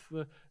death,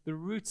 the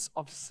roots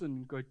of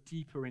sin go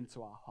deeper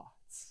into our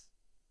hearts.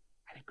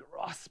 And it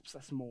grasps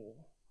us more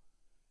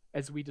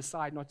as we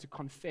decide not to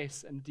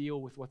confess and deal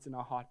with what's in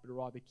our heart, but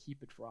rather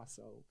keep it for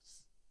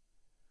ourselves.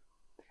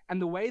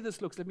 And the way this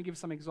looks, let me give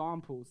some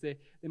examples. There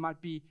might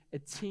be a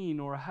teen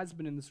or a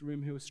husband in this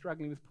room who is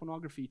struggling with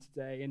pornography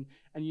today,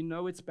 and you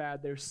know it's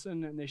bad. There's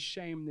sin and there's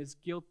shame, there's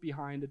guilt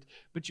behind it,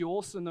 but you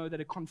also know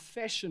that a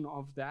confession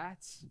of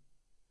that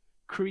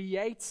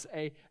creates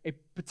a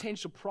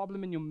potential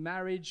problem in your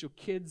marriage. Your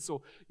kids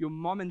or your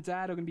mom and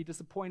dad are going to be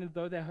disappointed,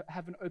 though they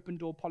have an open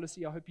door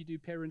policy. I hope you do,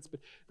 parents, but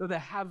though they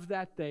have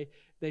that,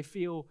 they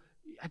feel,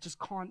 I just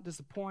can't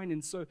disappoint.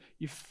 And so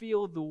you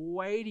feel the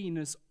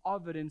weightiness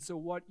of it. And so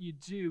what you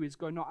do is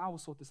go, no, I will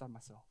sort this out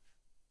myself.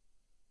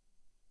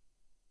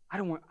 I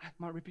don't want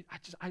my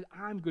reputation.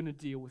 I'm going to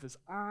deal with this.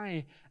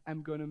 I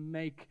am going to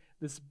make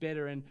this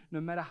better. And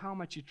no matter how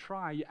much you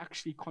try, you're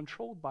actually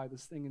controlled by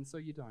this thing. And so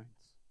you don't.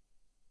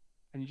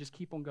 And you just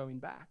keep on going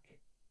back.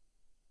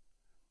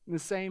 And the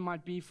same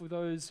might be for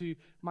those who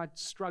might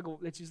struggle.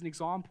 Let's use an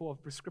example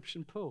of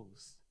prescription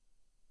pills.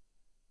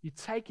 You're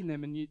taking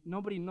them, and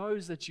nobody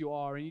knows that you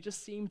are, and you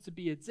just seem to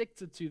be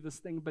addicted to this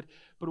thing. But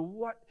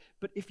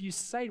if you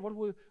say, what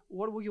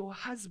will your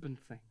husband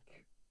think?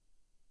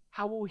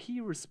 How will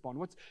he respond?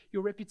 What's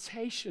your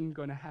reputation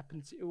going to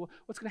happen to you?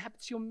 What's going to happen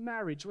to your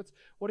marriage?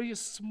 What are your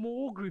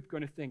small group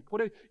going to think?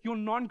 What are your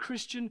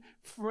non-Christian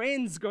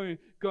friends going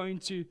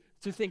to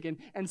think?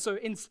 And so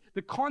in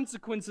the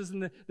consequences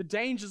and the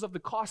dangers of the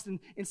cost, and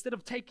instead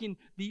of taking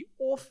the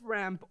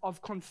off-ramp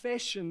of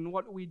confession,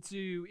 what we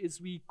do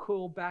is we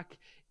curl back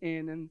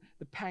in, and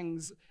the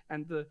pangs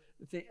and the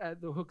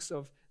hooks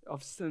of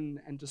sin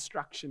and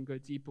destruction go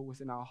deeper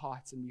within our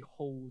hearts, and we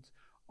hold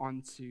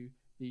onto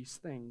these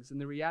things.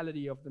 And the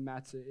reality of the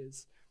matter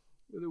is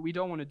that we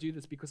don't want to do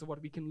this because of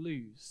what we can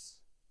lose.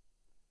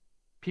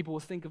 People will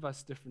think of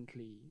us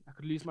differently. I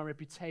could lose my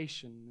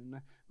reputation,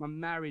 and my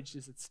marriage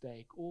is at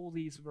stake. All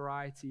these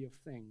variety of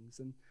things.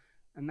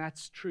 And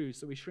that's true.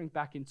 So we shrink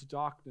back into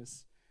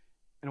darkness,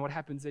 and what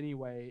happens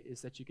anyway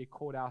is that you get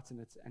caught out in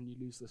it and you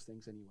lose those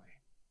things anyway.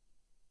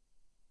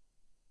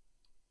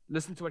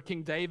 Listen to what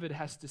King David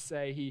has to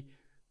say.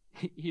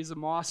 He's a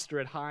master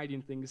at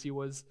hiding things. He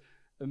was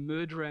a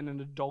murderer and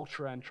an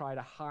adulterer and try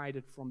to hide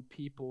it from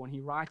people. And he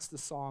writes the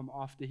psalm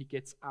after he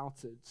gets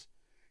outed.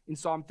 In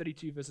Psalm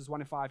 32, verses 1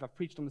 and 5, I've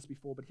preached on this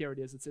before, but here it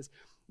is. It says,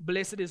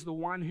 "Blessed is the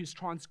one whose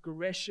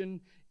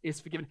transgression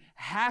is forgiven."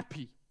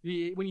 Happy.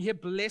 When you hear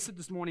blessed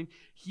this morning,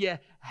 hear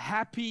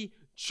happy,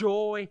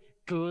 joy,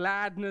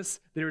 gladness.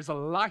 There is a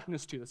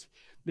likeness to this.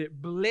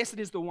 Blessed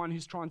is the one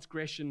whose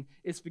transgression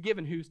is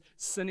forgiven, whose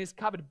sin is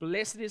covered.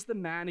 Blessed is the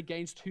man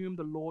against whom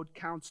the Lord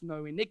counts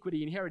no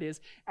iniquity. And here it is,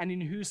 and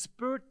in whose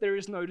spirit there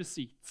is no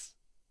deceit.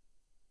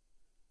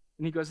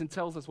 And he goes and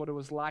tells us what it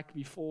was like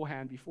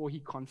beforehand, before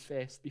he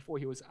confessed, before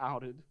he was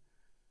outed.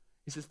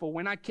 He says, "For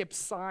when I kept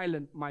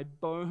silent, my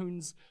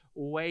bones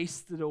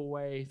wasted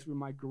away through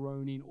my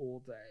groaning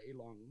all day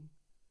long.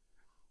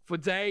 For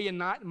day and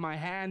night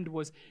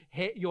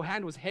your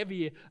hand was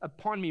heavy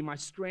upon me. My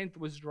strength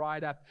was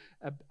dried up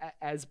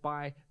as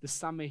by the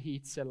summer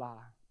heat,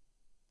 Selah."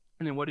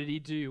 And then what did he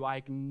do? "I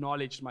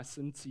acknowledged my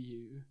sin to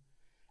you,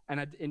 and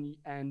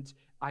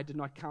I did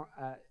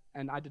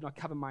not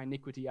cover my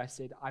iniquity. I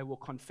said, I will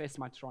confess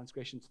my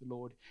transgression to the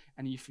Lord,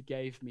 and you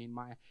forgave me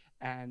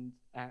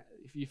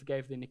if you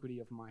forgave the iniquity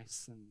of my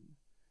sin."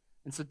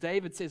 And so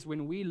David says,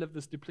 when we live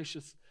this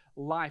duplicitous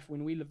life,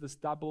 when we live this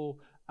double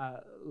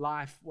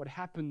life, what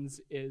happens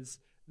is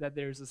that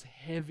there's this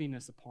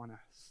heaviness upon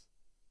us.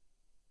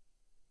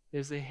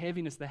 There's a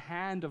heaviness. The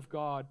hand of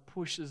God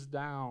pushes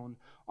down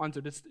onto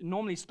this. It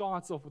normally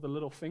starts off with a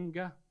little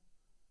finger,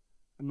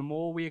 and the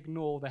more we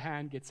ignore, the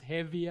hand gets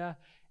heavier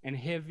and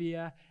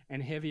heavier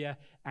and heavier,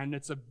 and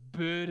it's a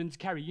burden to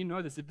carry. You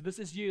know this. If this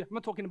is you, I'm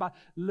not talking about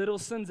little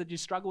sins that you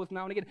struggle with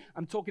now and again.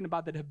 I'm talking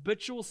about that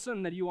habitual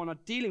sin that you are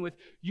not dealing with.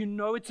 You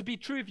know it to be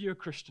true if you're a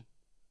Christian.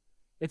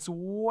 It's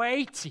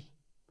weighty.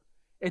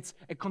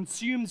 It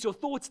consumes your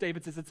thoughts,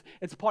 David says.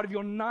 It's part of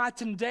your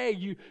night and day.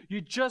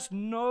 You just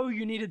know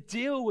you need to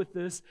deal with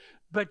this,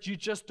 but you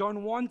just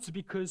don't want to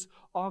because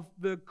of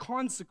the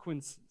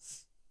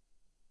consequences.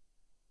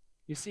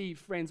 You see,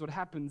 friends, what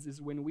happens is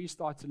when we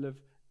start to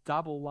live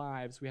double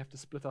lives, we have to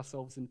split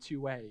ourselves in two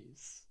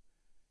ways.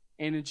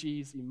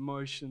 Energies,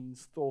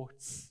 emotions,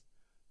 thoughts.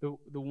 The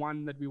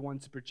one that we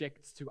want to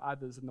project to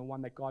others and the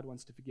one that God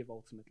wants to forgive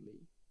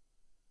ultimately.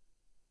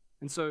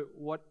 And so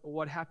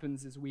what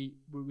happens is we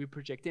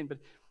project in. But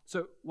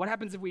so what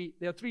happens if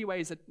there are three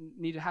ways that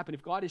need to happen.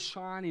 If God is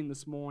shining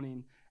this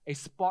morning a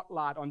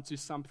spotlight onto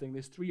something,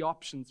 there's three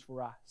options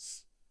for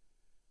us.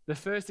 The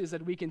first is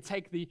that we can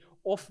take the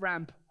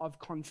off-ramp of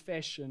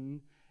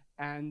confession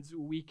and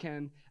we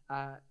can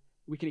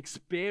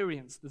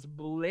experience this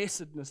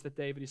blessedness that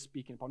David is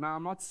speaking about. Now,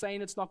 I'm not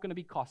saying it's not going to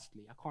be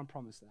costly. I can't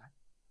promise that.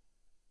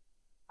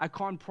 I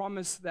can't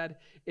promise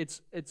that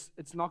it's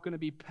not going to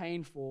be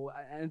painful,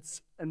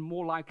 and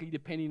more likely,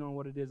 depending on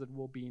what it is, it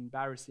will be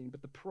embarrassing.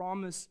 But the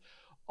promise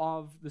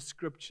of the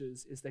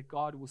scriptures is that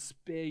God will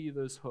spare you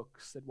those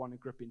hooks that want to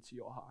grip into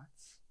your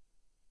hearts.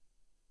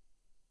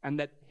 And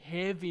that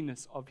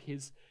heaviness of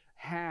his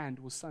hand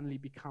will suddenly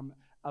become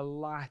a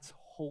light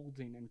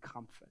holding and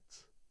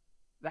comfort.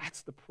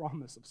 That's the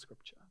promise of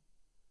Scripture.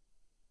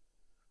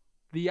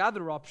 The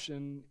other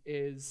option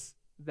is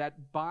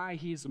that by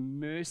his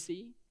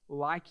mercy,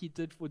 like he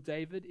did for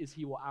David, is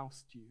he will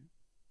oust you.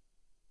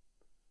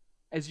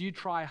 As you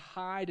try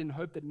hide and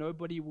hope that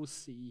nobody will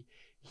see,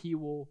 he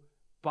will,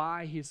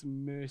 by his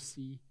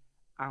mercy,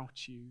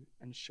 out you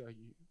and show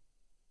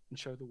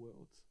the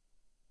world.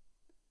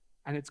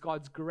 And it's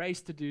God's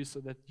grace to do so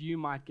that you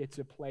might get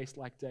to a place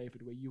like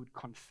David where you would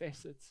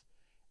confess it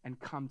and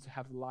come to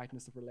have the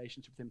likeness of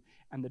relationship with him,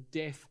 and the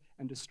death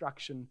and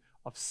destruction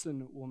of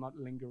sin will not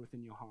linger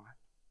within your heart.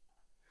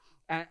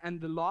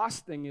 And the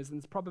last thing is, and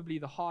it's probably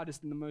the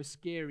hardest and the most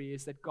scary,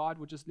 is that God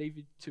will just leave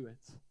you to it.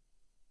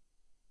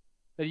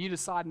 That you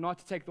decide not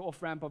to take the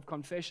off-ramp of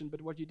confession,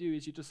 but what you do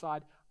is you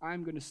decide,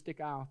 I'm going to stick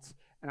out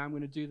and I'm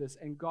going to do this.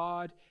 And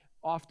God,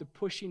 after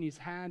pushing his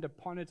hand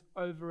upon it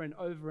over and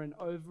over and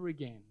over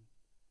again,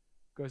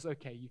 goes,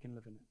 okay, you can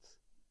live in it.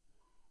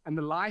 And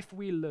the life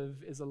we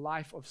live is a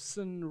life of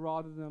sin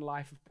rather than a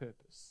life of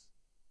purpose.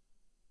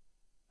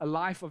 A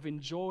life of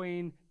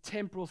enjoying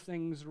temporal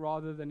things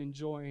rather than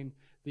enjoying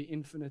the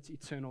infinite,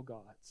 eternal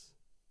God.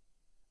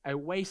 A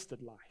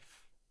wasted life.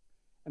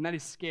 And that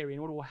is scary.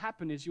 And what will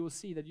happen is you'll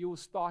see that you will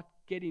start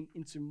getting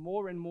into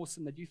more and more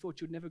sin that you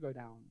thought you'd never go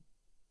down.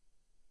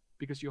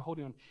 Because you're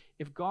holding on.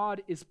 If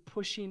God is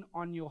pushing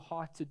on your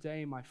heart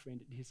today, my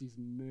friend, it is His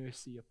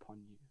mercy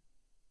upon you.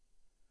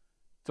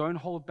 Don't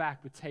hold back,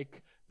 but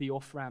take the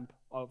off-ramp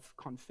of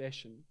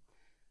confession.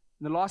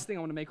 And the last thing I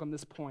want to make on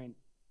this point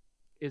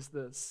is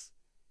this,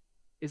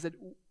 is that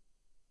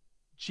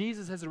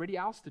Jesus has already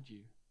ousted you.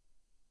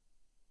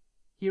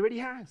 He already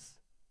has.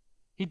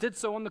 He did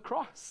so on the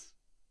cross.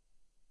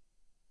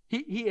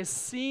 He has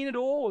seen it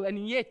all,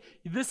 and yet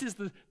this is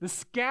the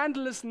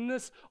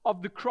scandalousness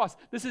of the cross.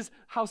 This is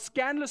how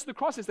scandalous the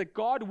cross is, that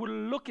God will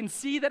look and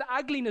see that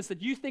ugliness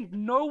that you think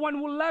no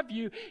one will love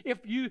you if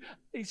you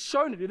is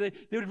shown it.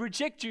 They would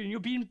reject you, and you'll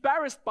be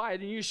embarrassed by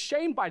it, and you're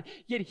ashamed by it.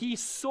 Yet He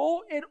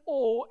saw it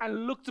all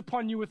and looked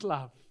upon you with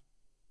love.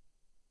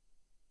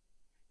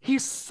 He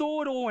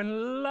saw it all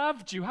and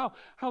loved you.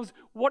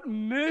 What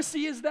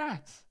mercy is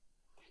that?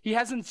 He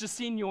hasn't just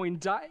seen your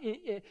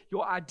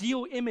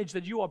ideal image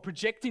that you are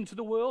projecting to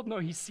the world. No,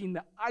 He's seen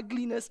the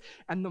ugliness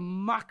and the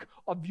muck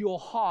of your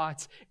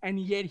heart, and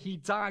yet He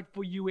died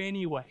for you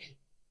anyway.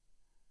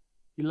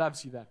 He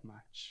loves you that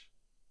much.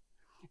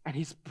 And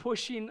He's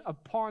pushing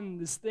upon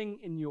this thing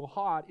in your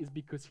heart is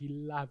because He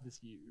loves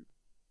you.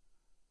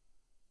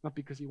 Not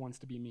because He wants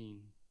to be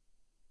mean,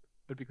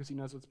 but because He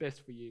knows what's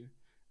best for you.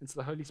 And so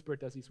the Holy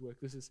Spirit does His work.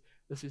 This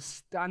is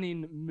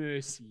stunning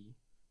mercy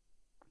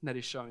that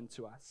is shown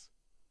to us.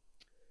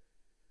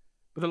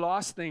 But the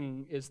last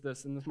thing is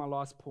this, and this is my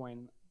last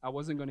point. I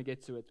wasn't going to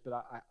get to it,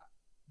 but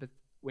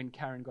when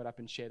Karen got up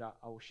and shared,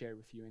 I will share it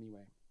with you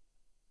anyway.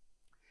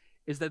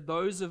 Is that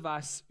those of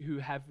us who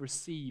have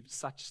received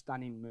such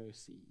stunning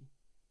mercy,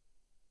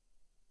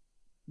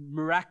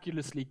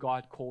 miraculously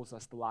God calls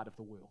us the light of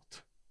the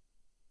world.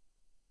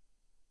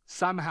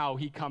 Somehow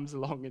He comes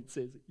along and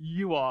says,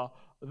 you are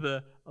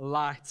the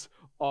light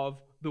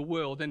of the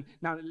world. And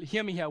now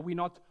hear me here, we're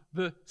not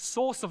the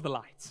source of the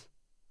light.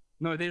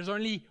 No, there's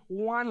only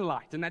one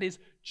light, and that is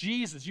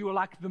Jesus. You are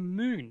like the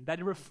moon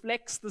that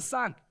reflects the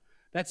sun.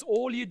 That's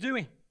all you're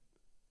doing.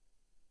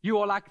 You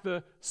are like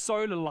the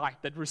solar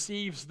light that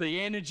receives the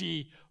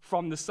energy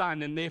from the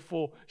sun and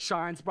therefore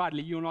shines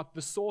brightly. You're not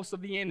the source of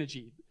the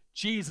energy.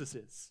 Jesus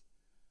is.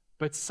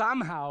 But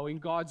somehow, in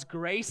God's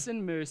grace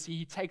and mercy,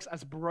 He takes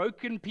us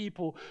broken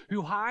people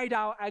who hide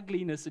our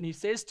ugliness, and He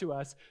says to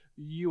us,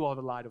 you are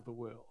the light of the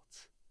world.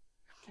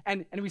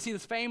 And we see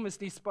this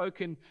famously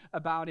spoken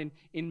about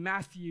in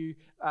Matthew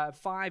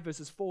 5,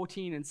 verses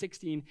 14 and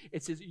 16.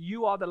 It says,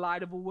 you are the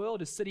light of the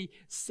world. A city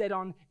set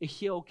on a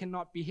hill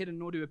cannot be hidden,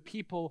 nor do a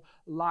people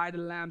light a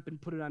lamp and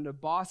put it under a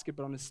basket,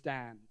 but on a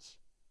stand.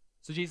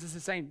 So Jesus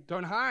is saying,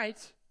 don't hide.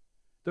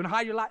 Don't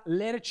hide your light.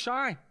 Let it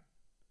shine.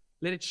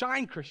 Let it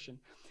shine, Christian.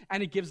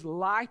 And it gives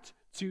light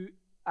to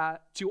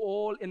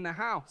all in the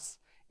house.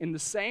 In the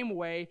same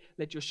way,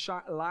 let your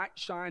light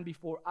shine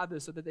before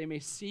others so that they may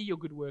see your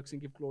good works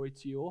and give glory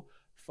to your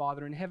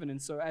Father in heaven.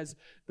 And so as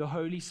the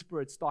Holy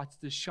Spirit starts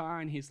to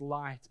shine His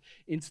light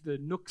into the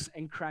nooks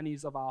and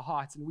crannies of our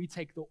hearts, and we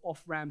take the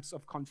off-ramps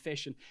of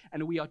confession,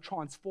 and we are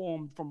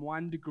transformed from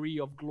one degree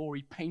of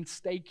glory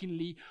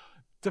painstakingly,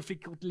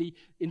 difficultly,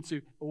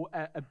 into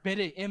a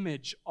better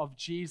image of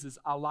Jesus,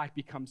 our light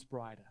becomes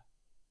brighter.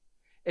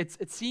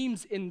 It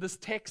seems in this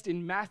text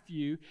in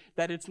Matthew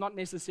that it's not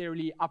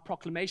necessarily our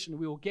proclamation,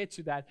 we will get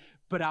to that,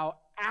 but our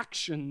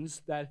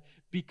actions that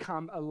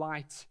become a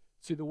light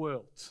to the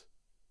world.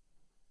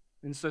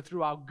 And so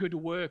through our good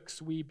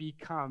works, we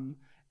become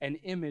an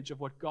image of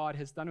what God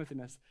has done within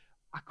us.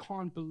 I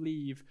can't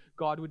believe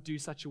God would do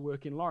such a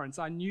work in Lawrence.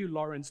 I knew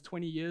Lawrence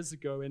 20 years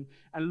ago, and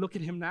look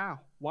at him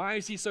now. Why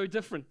is he so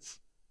different?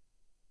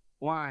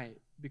 Why?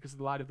 Because of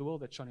the light of the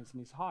world that shone in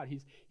his heart.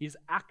 His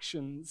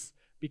actions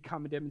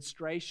become a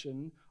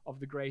demonstration of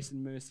the grace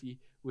and mercy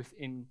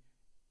within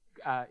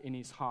in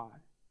his heart.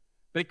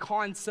 But it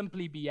can't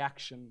simply be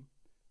action.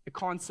 It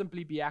can't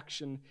simply be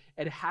action.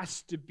 It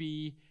has to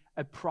be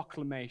a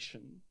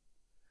proclamation.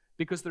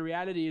 Because the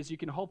reality is you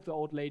can help the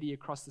old lady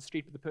across the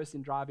street, but the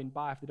person driving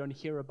by, if they don't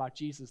hear about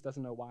Jesus,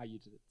 doesn't know why you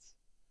did it.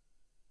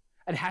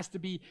 It has to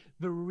be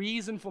the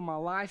reason for my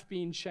life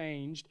being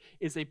changed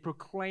is a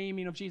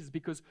proclaiming of Jesus,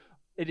 because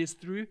it is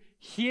through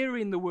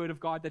hearing the word of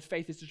God that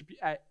faith is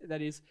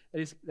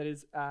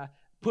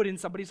put in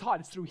somebody's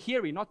heart. It's through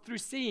hearing, not through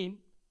seeing,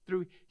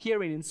 through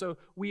hearing. And so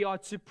we are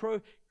to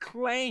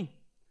proclaim.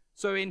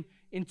 So in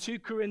 2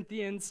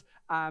 Corinthians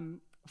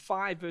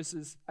 4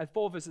 verses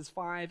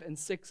 5 and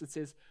 6, it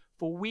says,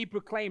 for we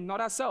proclaim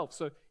not ourselves.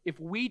 So if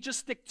we just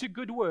stick to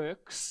good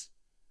works,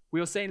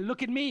 we are saying,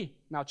 look at me,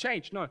 now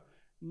change. No,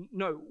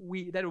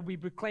 that will be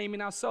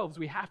proclaiming ourselves.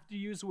 We have to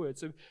use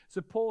words.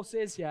 So Paul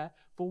says here,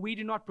 for we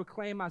do not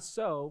proclaim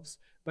ourselves,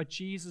 but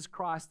Jesus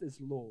Christ is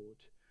Lord,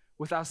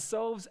 with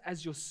ourselves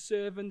as your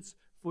servants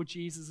for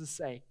Jesus'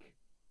 sake.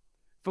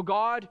 For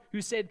God,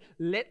 who said,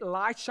 let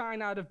light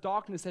shine out of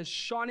darkness, has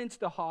shone into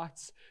the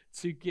hearts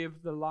to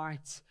give the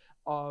light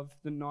of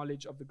the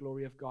knowledge of the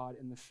glory of God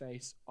in the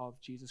face of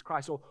Jesus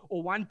Christ. Or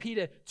 1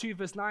 Peter 2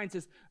 verse 9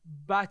 says,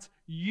 but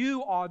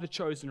you are the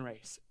chosen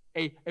race,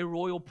 a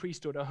royal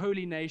priesthood, a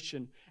holy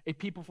nation, a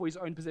people for his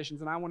own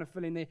possessions. And I want to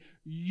fill in there,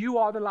 you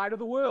are the light of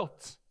the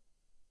world,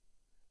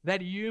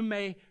 that you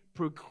may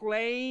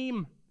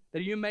proclaim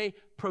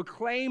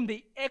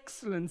the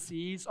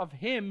excellencies of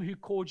him who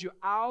called you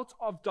out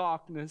of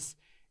darkness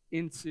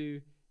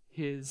into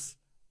his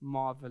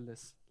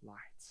marvelous light.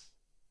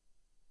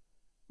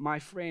 My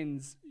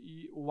friends,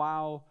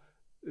 while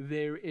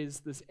there is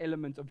this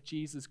element of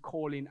Jesus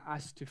calling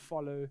us to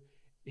follow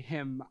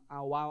him,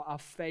 while our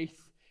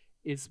faith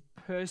is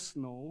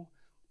personal,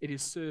 it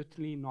is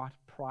certainly not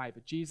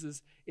private.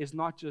 Jesus is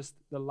not just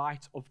the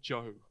light of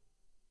Joe.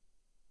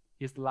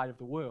 He is the light of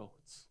the world.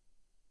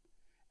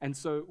 And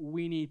so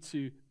we need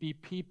to be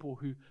people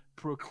who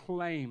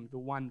proclaim the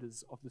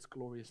wonders of this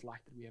glorious light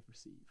that we have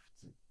received.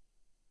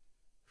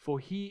 For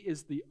he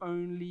is the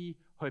only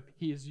hope.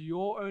 He is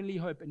your only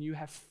hope, and you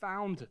have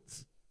found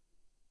it.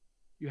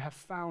 You have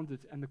found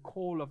it, and the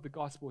call of the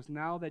gospel is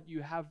now that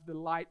you have the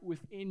light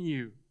within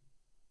you,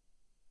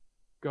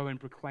 go and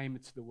proclaim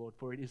it to the world,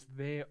 for it is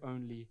their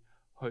only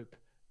hope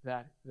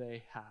that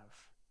they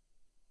have.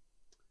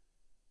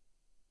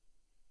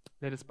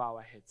 Let us bow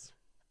our heads.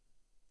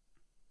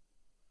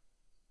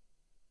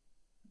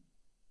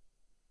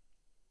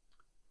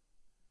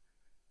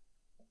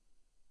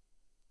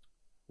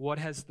 What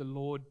has the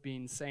Lord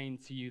been saying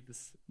to you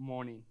this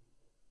morning?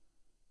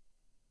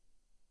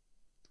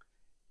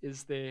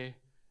 Is there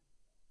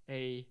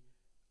a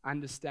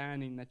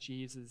understanding that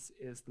Jesus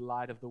is the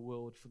light of the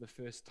world for the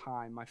first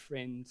time? My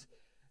friend,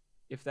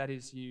 if that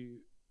is you,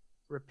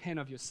 repent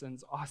of your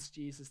sins, ask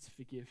Jesus to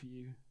forgive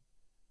you.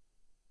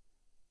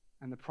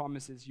 And the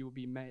promise is you will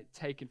be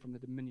taken from the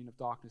dominion of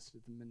darkness to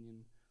the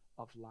dominion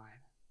of light.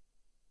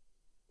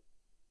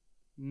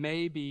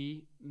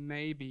 Maybe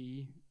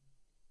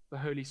the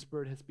Holy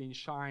Spirit has been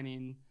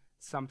shining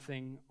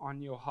something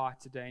on your heart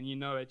today, and you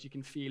know it, you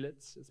can feel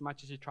it. As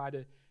much as you try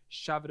to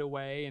shove it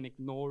away and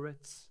ignore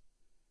it,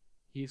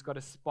 he's got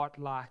a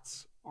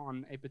spotlight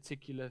on a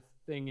particular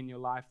thing in your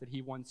life that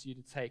he wants you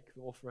to take the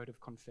off-road of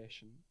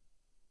confession.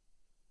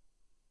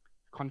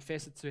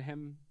 Confess it to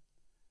him.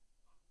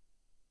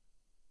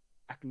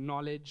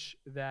 Acknowledge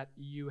that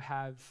you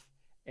have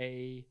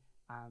a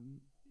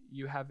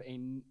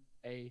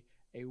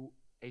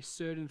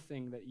certain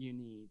thing that you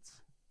need.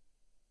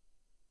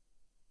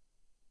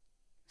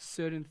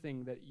 Certain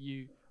thing that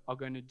you are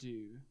going to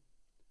do.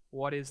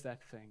 What is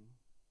that thing?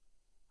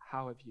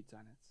 How have you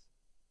done it?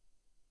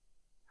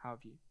 How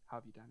have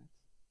you done it?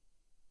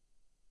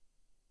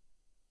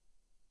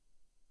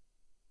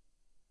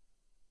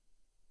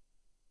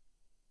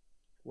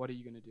 What are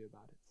you going to do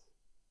about it?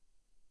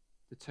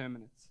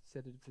 Determine it.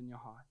 Set it in your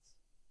heart.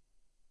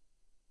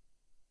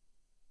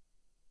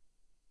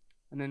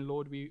 And then,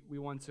 Lord, we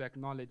want to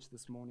acknowledge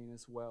this morning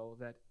as well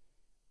that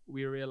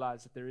we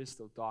realize that there is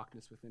still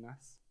darkness within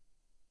us.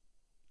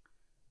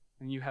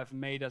 And you have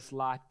made us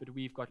light, but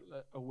we've got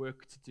a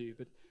work to do.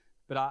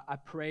 But I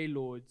pray,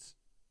 Lord,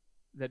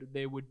 that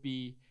there would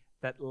be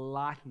that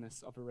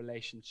lightness of a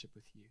relationship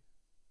with you,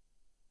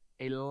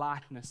 a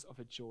lightness of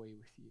a joy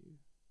with you.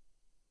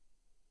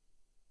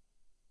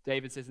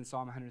 David says in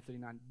Psalm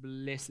 139,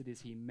 blessed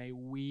is he. May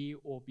we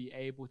all be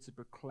able to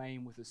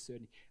proclaim with a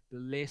certainty,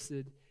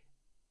 blessed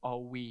are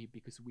we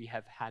because we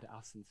have had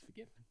our sins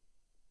forgiven.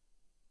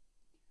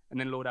 And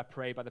then, Lord, I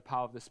pray by the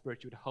power of the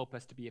Spirit, you would help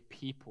us to be a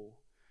people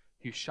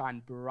who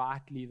shine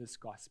brightly this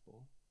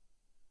gospel.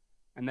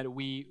 And that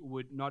we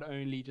would not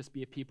only just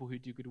be a people who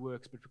do good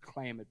works, but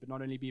proclaim it. But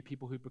not only be a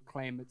people who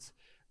proclaim it,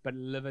 but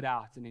live it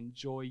out and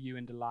enjoy you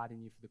and delight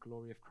in you for the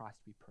glory of Christ,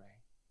 we pray.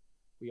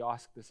 We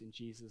ask this in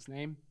Jesus'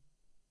 name.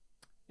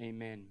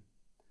 Amen.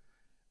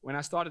 When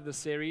I started this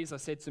series, I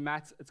said to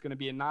Matt, it's going to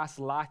be a nice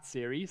light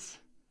series.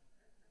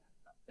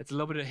 It's a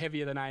little bit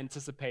heavier than I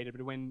anticipated,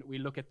 but when we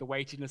look at the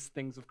weightiness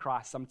things of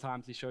Christ,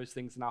 sometimes he shows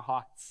things in our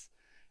hearts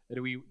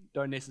that we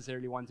don't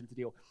necessarily want him to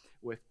deal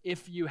with.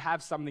 If you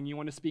have something you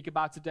want to speak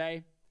about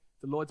today,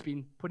 the Lord's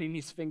been putting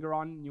his finger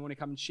on, and you want to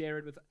come and share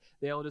it with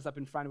the elders up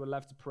in front, we'd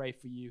love to pray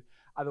for you.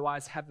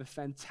 Otherwise, have a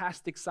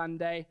fantastic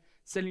Sunday.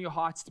 Setting your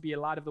hearts to be a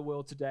light of the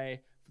world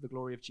today for the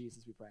glory of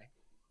Jesus, we pray.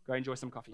 Go enjoy some coffee.